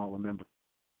we can all remember.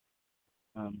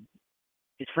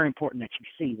 It's very important that you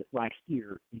see that right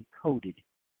here, encoded,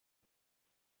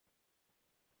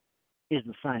 is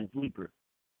the sign of Libra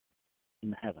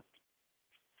in the heavens.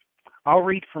 I'll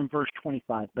read from verse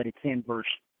 25, but it's in verse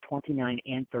 29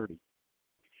 and 30.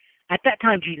 At that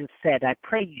time Jesus said, I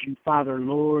praise you, Father,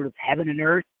 Lord of heaven and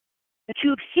earth, that you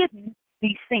have hidden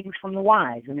these things from the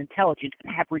wise and intelligent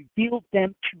and have revealed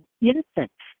them to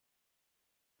infants.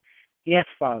 Yes,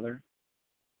 Father,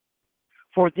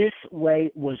 for this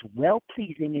way was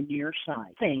well-pleasing in your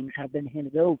sight. Things have been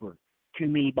handed over to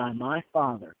me by my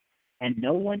Father, and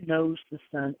no one knows the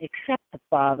Son except the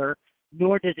Father,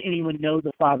 nor does anyone know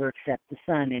the Father except the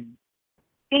Son, and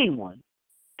anyone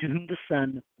to whom the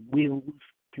Son wills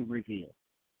to reveal.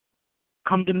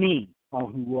 Come to me, all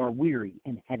who are weary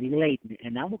and heavy laden,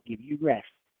 and I will give you rest.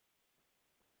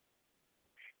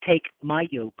 Take my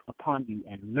yoke upon you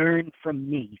and learn from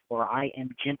me, for I am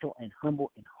gentle and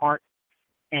humble in heart,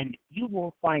 and you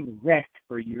will find rest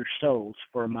for your souls,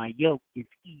 for my yoke is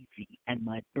easy and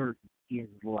my burden is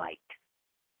light.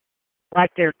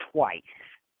 Right there twice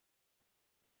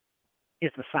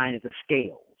is the sign of the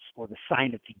scales, or the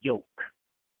sign of the yoke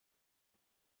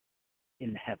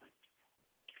in the heavens.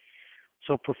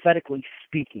 So prophetically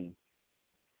speaking,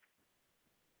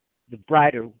 the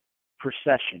bridal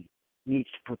procession needs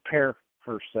to prepare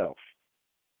herself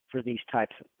for these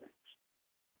types of things.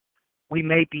 We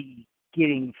may be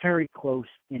getting very close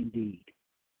indeed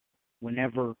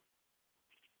whenever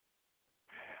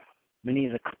many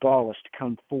of the Kabbalists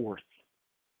come forth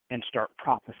and start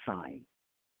prophesying,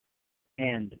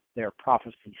 and their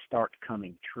prophecies start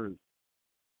coming true.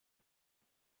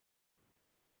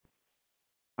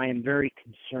 I am very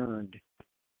concerned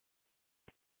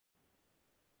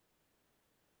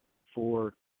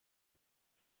for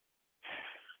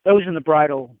those in the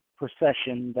bridal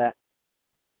procession that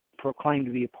proclaim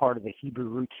to be a part of the Hebrew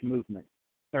Roots movement.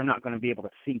 They're not going to be able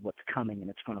to see what's coming, and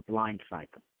it's going to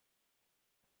blindside them.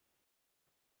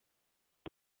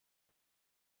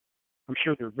 I'm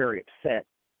sure they're very upset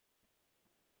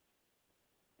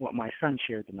what my son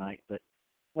shared tonight, but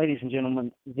ladies and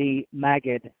gentlemen, the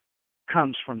Magid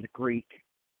comes from the Greek.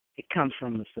 It comes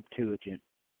from the Septuagint.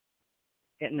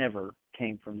 It never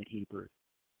came from the Hebrew.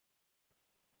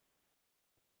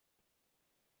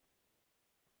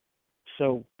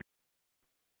 So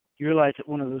you realize that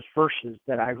one of those verses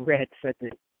that I read said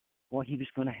that, well, he was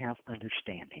going to have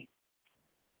understanding.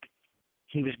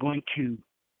 He was going to,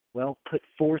 well, put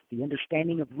forth the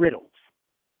understanding of riddles.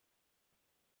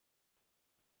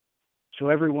 So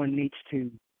everyone needs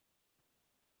to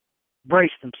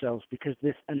brace themselves, because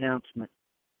this announcement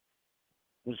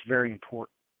was very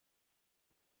important.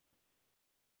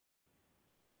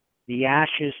 The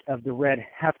ashes of the red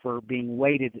heifer being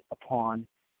waited upon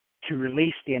to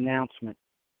release the announcement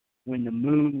when the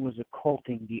moon was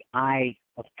occulting the eye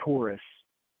of Taurus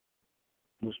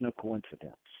was no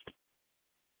coincidence.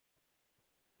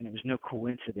 And it was no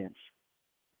coincidence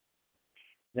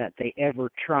that they ever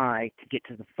try to get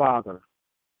to the Father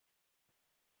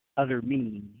other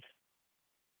means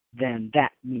than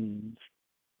that means,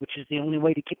 which is the only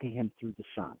way to get to him, through the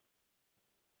Son.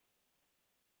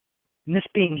 And this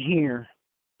being here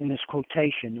in this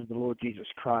quotation of the Lord Jesus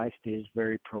Christ is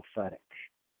very prophetic.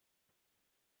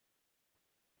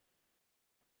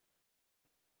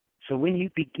 So when you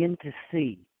begin to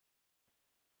see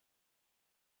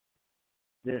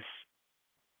this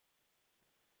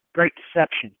great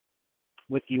deception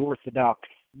with the Orthodox,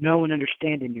 know and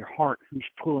understand in your heart who's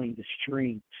pulling the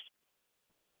strings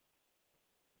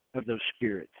of those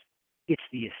spirits. It's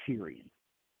the Assyrian.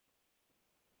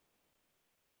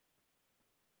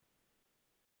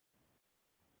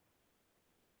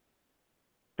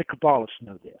 The Kabbalists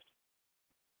know this.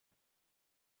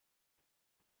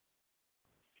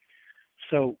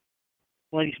 So,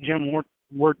 ladies and gentlemen,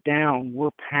 we're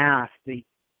past the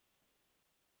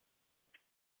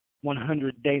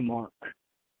 100-day mark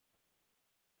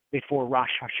before Rosh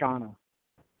Hashanah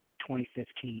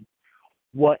 2015.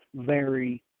 What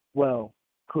very well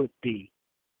could be.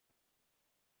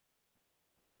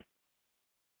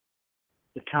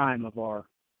 the time of our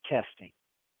testing.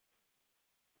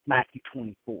 Matthew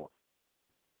 24.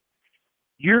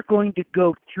 You're going to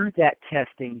go through that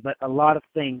testing, but a lot of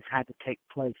things had to take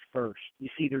place first. You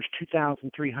see, there's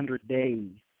 2,300 days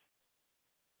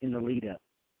in the lead up.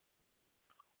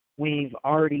 We've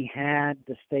already had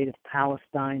the state of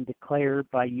Palestine declared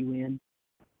by UN.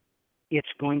 It's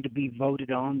going to be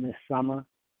voted on this summer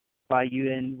by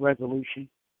UN resolution.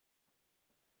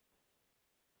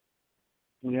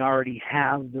 We already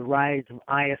have the rise of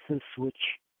ISIS, which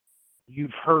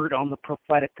you've heard on the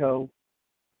Prophetico.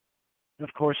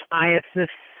 Of course, ISIS,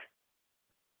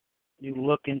 you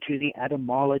look into the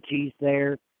etymologies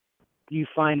there, you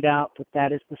find out that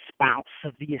that is the spouse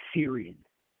of the Assyrians.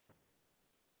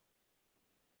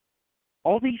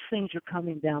 All these things are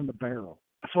coming down the barrel.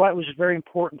 So it was very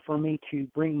important for me to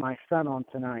bring my son on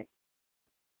tonight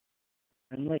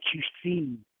and let you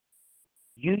see,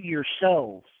 you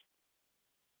yourselves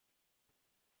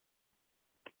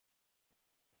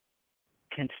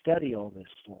can study all this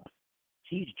stuff.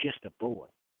 He's just a boy.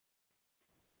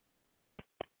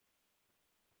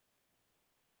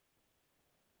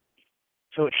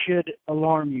 So it should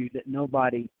alarm you that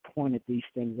nobody pointed these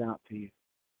things out to you,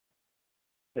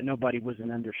 that nobody was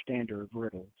an understander of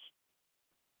riddles.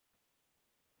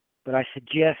 But I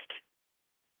suggest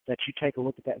that you take a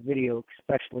look at that video,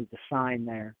 especially the sign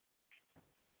there,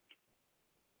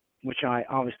 which I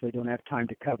obviously don't have time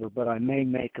to cover, but I may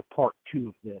make a part 2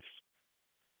 of this.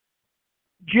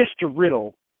 Just a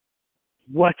riddle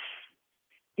what's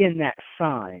in that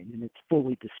sign, and it's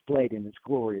fully displayed in its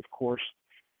glory, of course,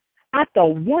 at the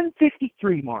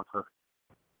 153 marker.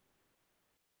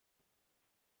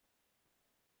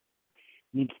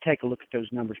 You need to take a look at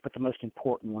those numbers, but the most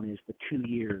important one is the 2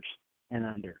 years and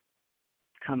under.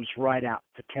 It comes right out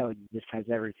to tell you this has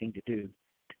everything to do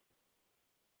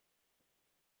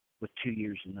with 2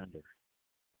 years and under.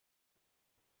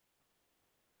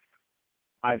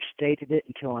 I've stated it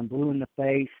until I'm blue in the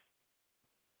face,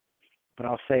 but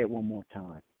I'll say it one more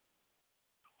time.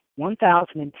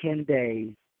 1,010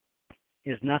 days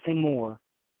is nothing more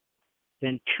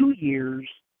than 2 years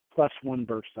plus 1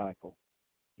 birth cycle.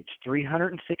 It's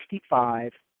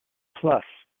 365 plus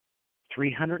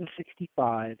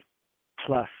 365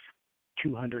 plus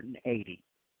 280.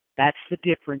 That's the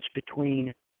difference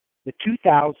between the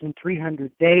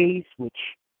 2,300 days,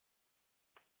 which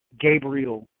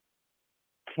Gabriel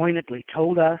pointedly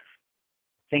told us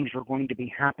things were going to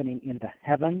be happening in the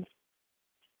heavens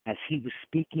as he was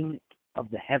speaking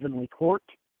of the heavenly court.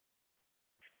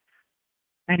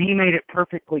 And he made it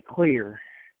perfectly clear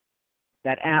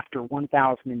that after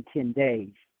 1,010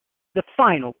 days, the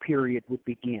final period would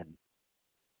begin.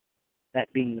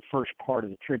 That being the first part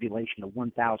of the tribulation of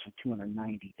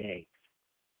 1,290 days.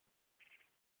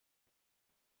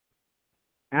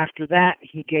 After that,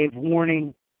 he gave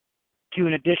warning to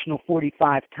an additional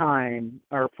 45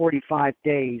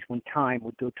 days when time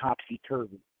would go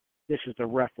topsy-turvy. This is a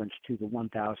reference to the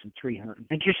 1,300.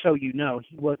 And just so you know,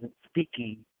 he wasn't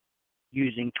speaking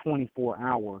using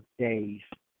 24-hour days.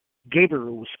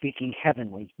 Gabriel was speaking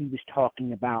heavenly. He was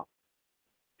talking about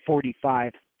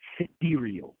 45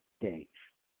 sidereal days.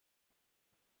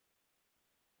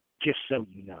 Just so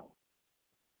you know.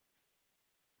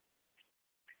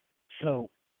 So,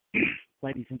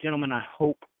 ladies and gentlemen, I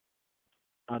hope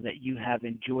that you have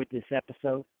enjoyed this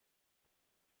episode.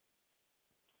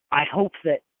 I hope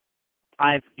that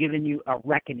I've given you a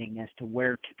reckoning as to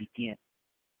where to begin.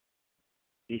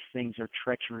 These things are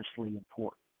treacherously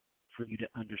important for you to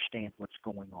understand what's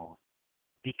going on,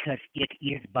 because it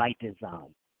is by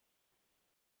design.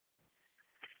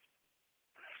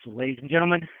 So, ladies and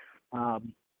gentlemen,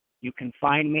 you can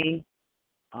find me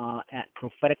at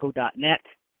prophetico.net.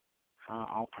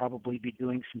 I'll probably be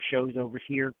doing some shows over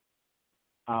here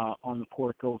on the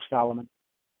Portico of Solomon.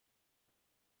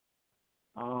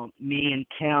 Me and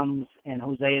Tim's and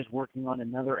Jose is working on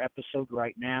another episode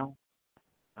right now,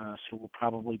 so we'll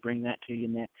probably bring that to you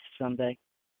next Sunday.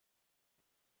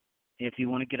 If you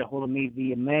want to get a hold of me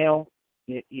via mail,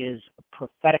 it is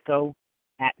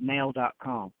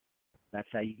prophetico@mail.com. That's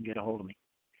how you can get a hold of me.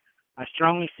 I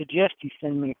strongly suggest you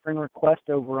send me a friend request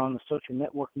over on the social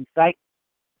networking site.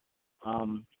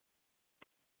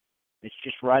 It's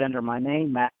just right under my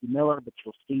name, Matthew Miller, but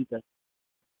you'll see the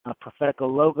Prophetico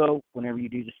logo whenever you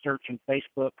do the search in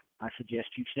Facebook. I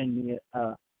suggest you send me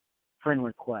a friend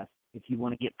request if you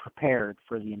want to get prepared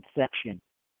for the inception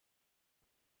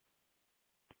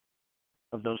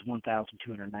of those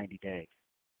 1,290 days.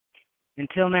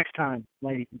 Until next time,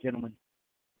 ladies and gentlemen,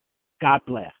 God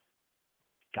bless.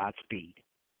 Godspeed.